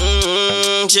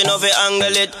 She know fi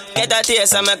angle it. Get a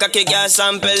taste and make a kick and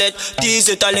sample it. Tease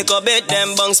it a little bit,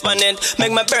 then bounce pan it.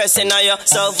 Make my person on you,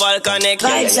 so volcanic.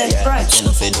 Vibes and Brunch. You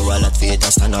know fi do a lot for it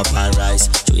and stand up and rise.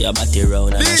 Chew your body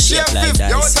round and shake like dice.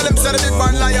 Yo, tell him sell a big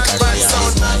band lion vibe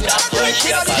sound. Pan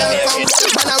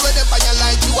a ready for you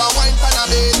like you a wine pan a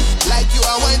bed. Like you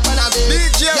a wine pan a bed.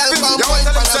 DJ Girl Fifth, come yo, wine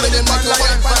tell him pan a sell a bed big like band you lion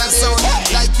wine pan a vibe sound.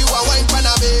 bed. Like you a wine pan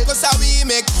a bed. Cause how we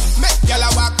make girl a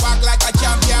walk like a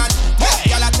champion. Make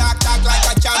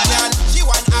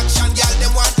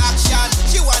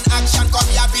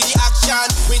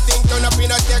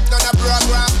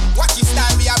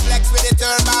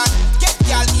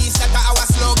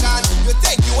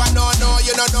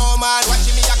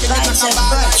a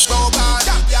ball like Bogan.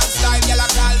 Champion style, y'all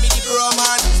call me the pro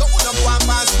man. So who no go and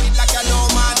pass sweet like a no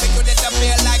man. Take you this a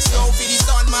play like snow for the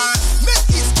sun man. Make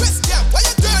this question, why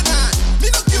you turn on? Me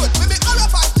no cute, me all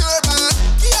up a turban.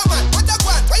 Kia man, what a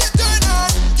guan, why you turn on?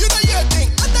 You know your thing,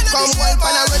 come wine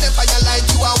pan a rhythm for your like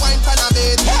you a wine pan a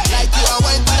bed. Like you a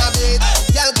wine pan a bed.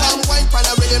 Y'all come wine pan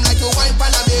a rhythm like you wine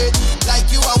pan a bed. Like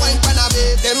you a wine pan a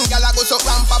bed. Them gyal a go so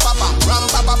ram pa pa pa, ram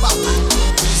pa pa pa.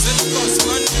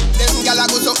 Them gyal a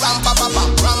go so ram pa pa pa,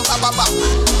 ram pa pa pa.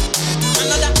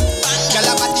 Gyal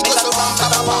a body go so ram pa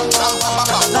pa pa, ram pa pa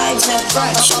pa. Vibes and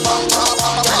Brunch.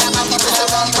 Gyal a body go so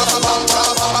ram pa pa pa,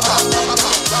 ram pa pa pa,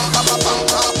 ram pa pa pa,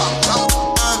 ram pa pa pa.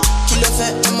 Kilo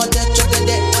fait, I'm a dead to the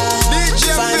dead. DJ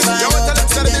Fizz, you want to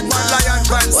tell the big man lion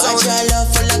fan sound. Watch your love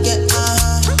for like it.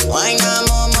 Why not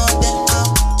more than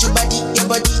your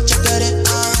body, check it.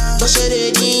 Push it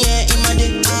in, yeah, in my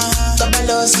dick.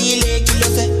 Kabalo, see, kilo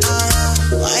fait.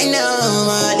 Why now,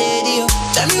 my lady?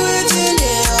 Tell me what's in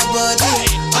there, body.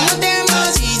 I'm not there,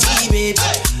 my CT, baby.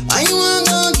 Why you want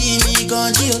to give me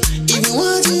control? If you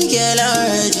want to get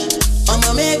already,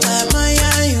 I'ma make up my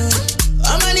you.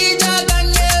 I'ma need that on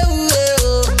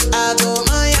you. I go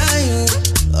my you.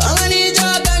 I'ma need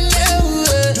that on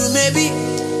you. Do maybe.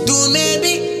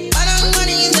 I don't want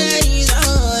in the ease, oh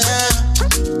yeah.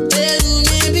 Do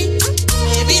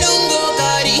maybe don't go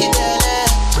carry that.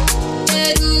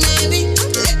 Do maybe,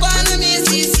 let go on me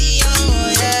see, oh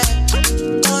yeah.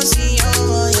 Come see,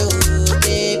 oh yo,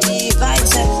 baby.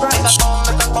 Vibes and Brunch.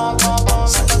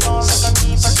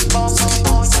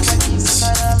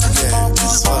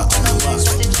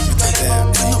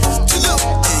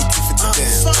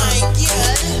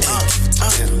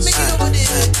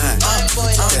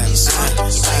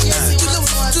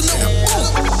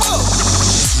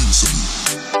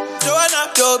 Joanna,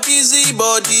 your busy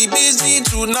body, busy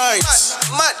tonight.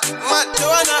 Mad,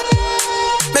 Joanna,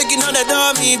 making all the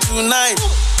dummy tonight.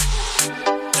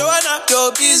 Joanna,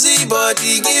 your busy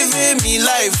body, giving me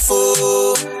life,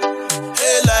 oh,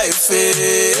 hey life,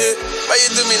 hey. Why you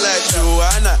do me like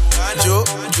Joanna,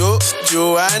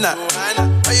 Joanna?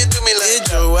 Why you do me like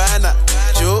Joanna,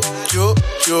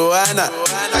 Joanna?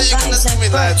 How you gonna do me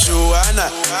like Joanna,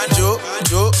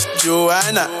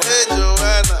 Joanna?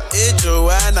 Hey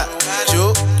Joanna,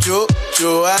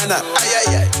 Joanna.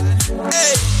 Ay.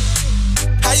 Hey,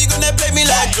 how you gonna play me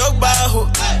like Drogba?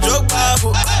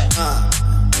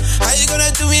 How you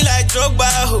gonna do me like Drogba?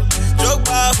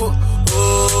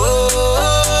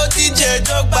 Oh, DJ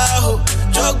Drogba.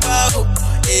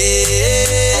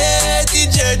 Hey,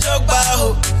 DJ Drogba.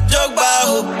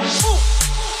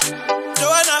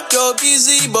 Joanna, your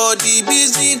busy body,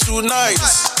 busy tonight.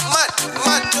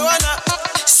 Mad, Joanna.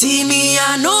 See me,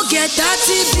 I no get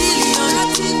 30 billion.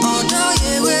 Oh no,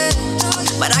 yeah,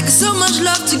 but I got so much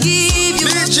love to give you.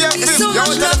 DJ Fizz, you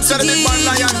want to tell the big man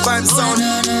lion fan sound.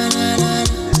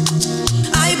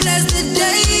 I bless the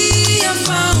day I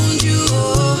found you.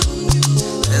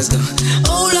 Let's go.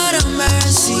 Oh Lord of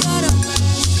mercy.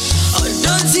 Oh,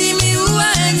 don't see me who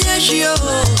I am, yes, yo.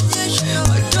 Oh,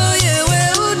 do you,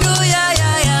 who do ya,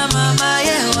 mama,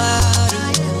 yeah,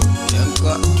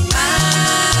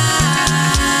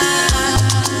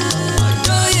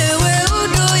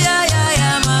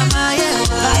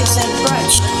 Vibes and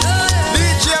Brunch.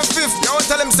 DJ Fizz, you want to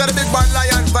tell him say the big man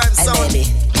lion fan sound. Hey,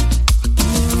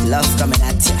 baby, love coming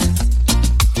at ya.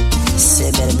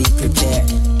 Say better be prepared.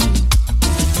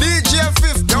 DJ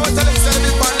Fizz, you want to tell him say the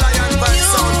big man lion fan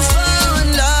sound. Newfound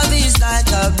love is like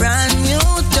a brand new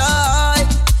toy.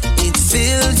 It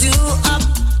fills you up.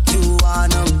 You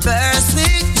wanna burst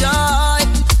with joy.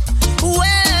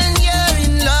 When you're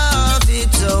in love,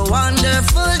 it's a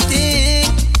wonderful thing.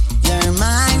 Your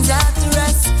mind's at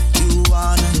rest. You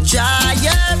wanna try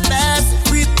your best.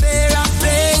 Prepare a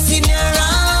place in your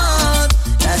heart.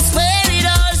 That's where it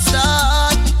all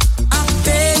starts. A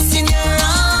place in your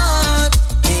heart.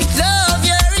 Make love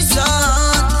your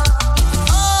resort.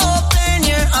 Open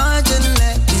your heart and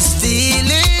let these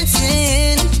feelings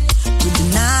in. To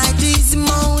deny these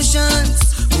emotions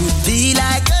would be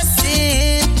like a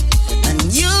sin. And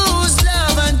use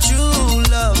love and true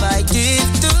love I give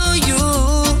to you.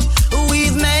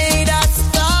 We've made a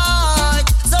start,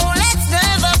 so let's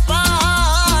never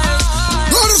part.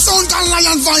 Go to sound and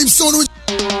lion vibe sound.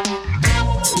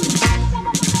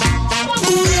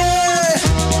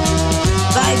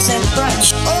 Vibes and Brunch.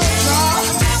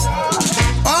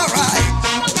 Alright.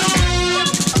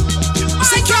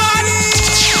 Security!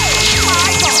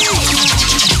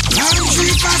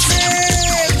 Country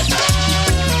passage.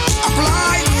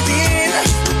 Apply within.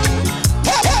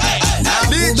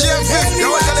 DJ Fizz, you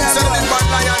want to tell him say the big man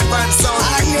lion fan sound. I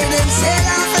hear them say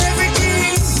off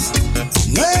everything.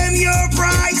 Name your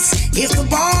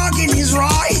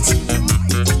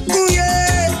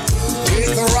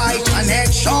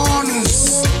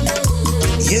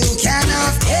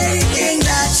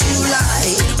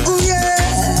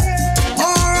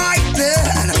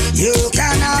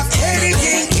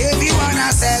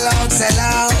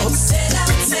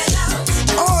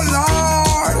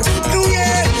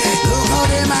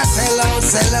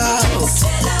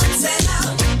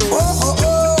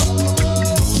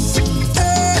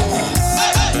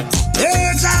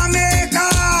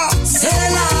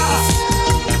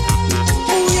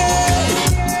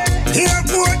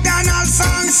airport and a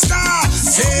songster.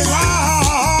 Say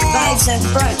wow. Vibes and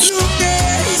Brunch. Look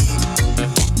there,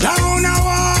 down a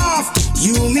wharf.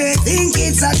 You may think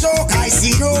it's a joke, I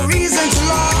see no reason to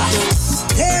laugh.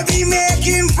 They be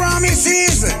making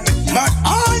promises, but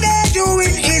all they're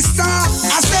doing is talk.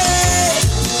 I say,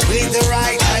 with the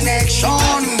right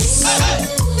connections,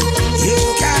 you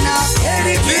can have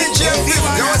anything.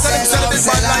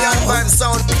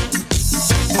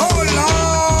 Oh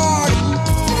Lord,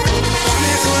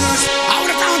 I would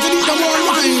have counted these the world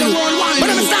wide, but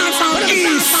I'm start from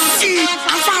east,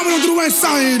 I'm found to the west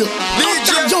side. Up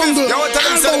that jungle,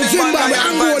 Angola, Zimbabwe,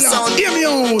 Angola. Hear me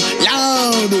out,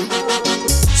 loud.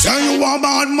 Say you a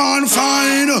bad man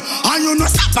fine, and you no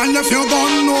stop and if you got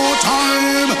no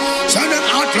time. Say them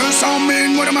heartless and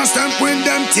mean, when them a step with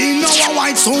them team. Now a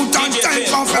white suit and time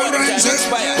for Prsents.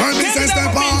 When me say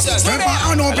step on,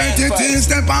 and no petty things,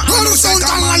 step on. And no second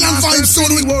lion fight soon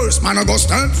with worse. Man I go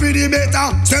step for the better,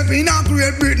 step in a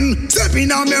Great Britain, step in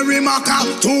a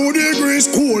Merrimaca. 2 degrees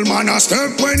cool, man a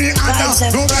step when he hotter.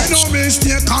 No make no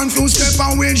mistake, confused step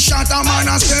and wind shatter. Man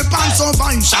a step and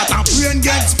survive, shatter, brain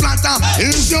get splatter.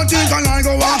 You think I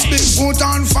go off big foot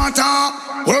and fatter?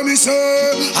 When me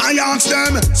say, I ask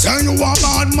them, say you a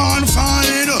bad man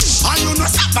fine, and you no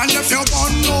stop and if you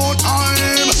got no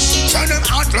time. Say them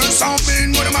heartless and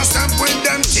mean, when them a step with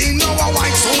them team. Now a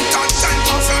white suit and time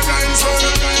for Prsents.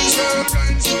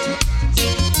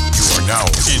 You are now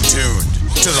in tune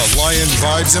to the Lion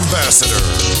Vibes Ambassador,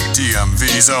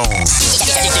 DMV Zone.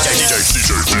 DJ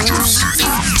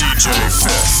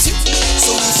Fifth.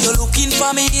 So if you're looking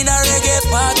for me in a reggae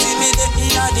party, me there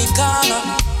in the corner.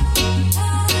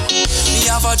 Me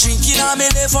have a drink in a me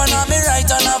left and a me right,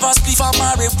 and have a spliff of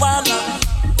marijuana.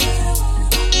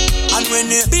 And when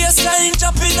the bassline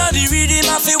jumping on the rhythm,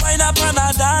 I feel wind up and a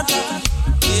dance.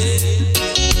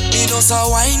 Me just a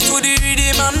wine to the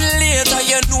rhythm, and later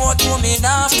you know what coming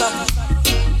after.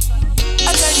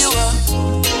 I tell you what,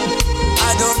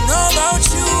 I don't know about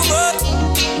you, but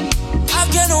I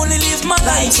can only live my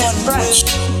life on Brunch.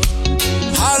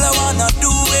 All I wanna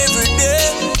do every day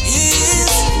is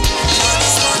I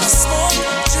just wanna smoke,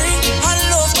 drink, and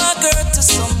love my girl to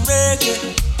some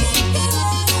reggae.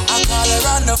 I call her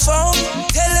on the phone,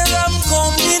 tell her I'm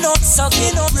coming up,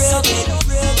 sucking up reggae.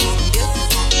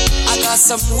 I got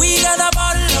some weed and a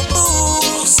bottle of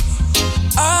booze.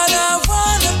 All I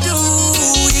wanna do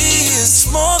is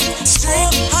smoke, drink,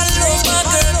 and love my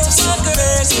girl to some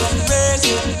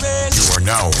reggae. You are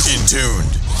now in tune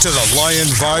to the Lion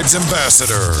Vibes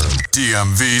Ambassador,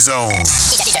 DMV Zone.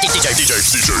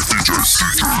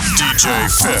 DJ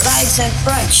Fifth. Vibes and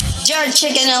Brunch. Jerk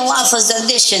Chicken and Waffles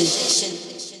edition.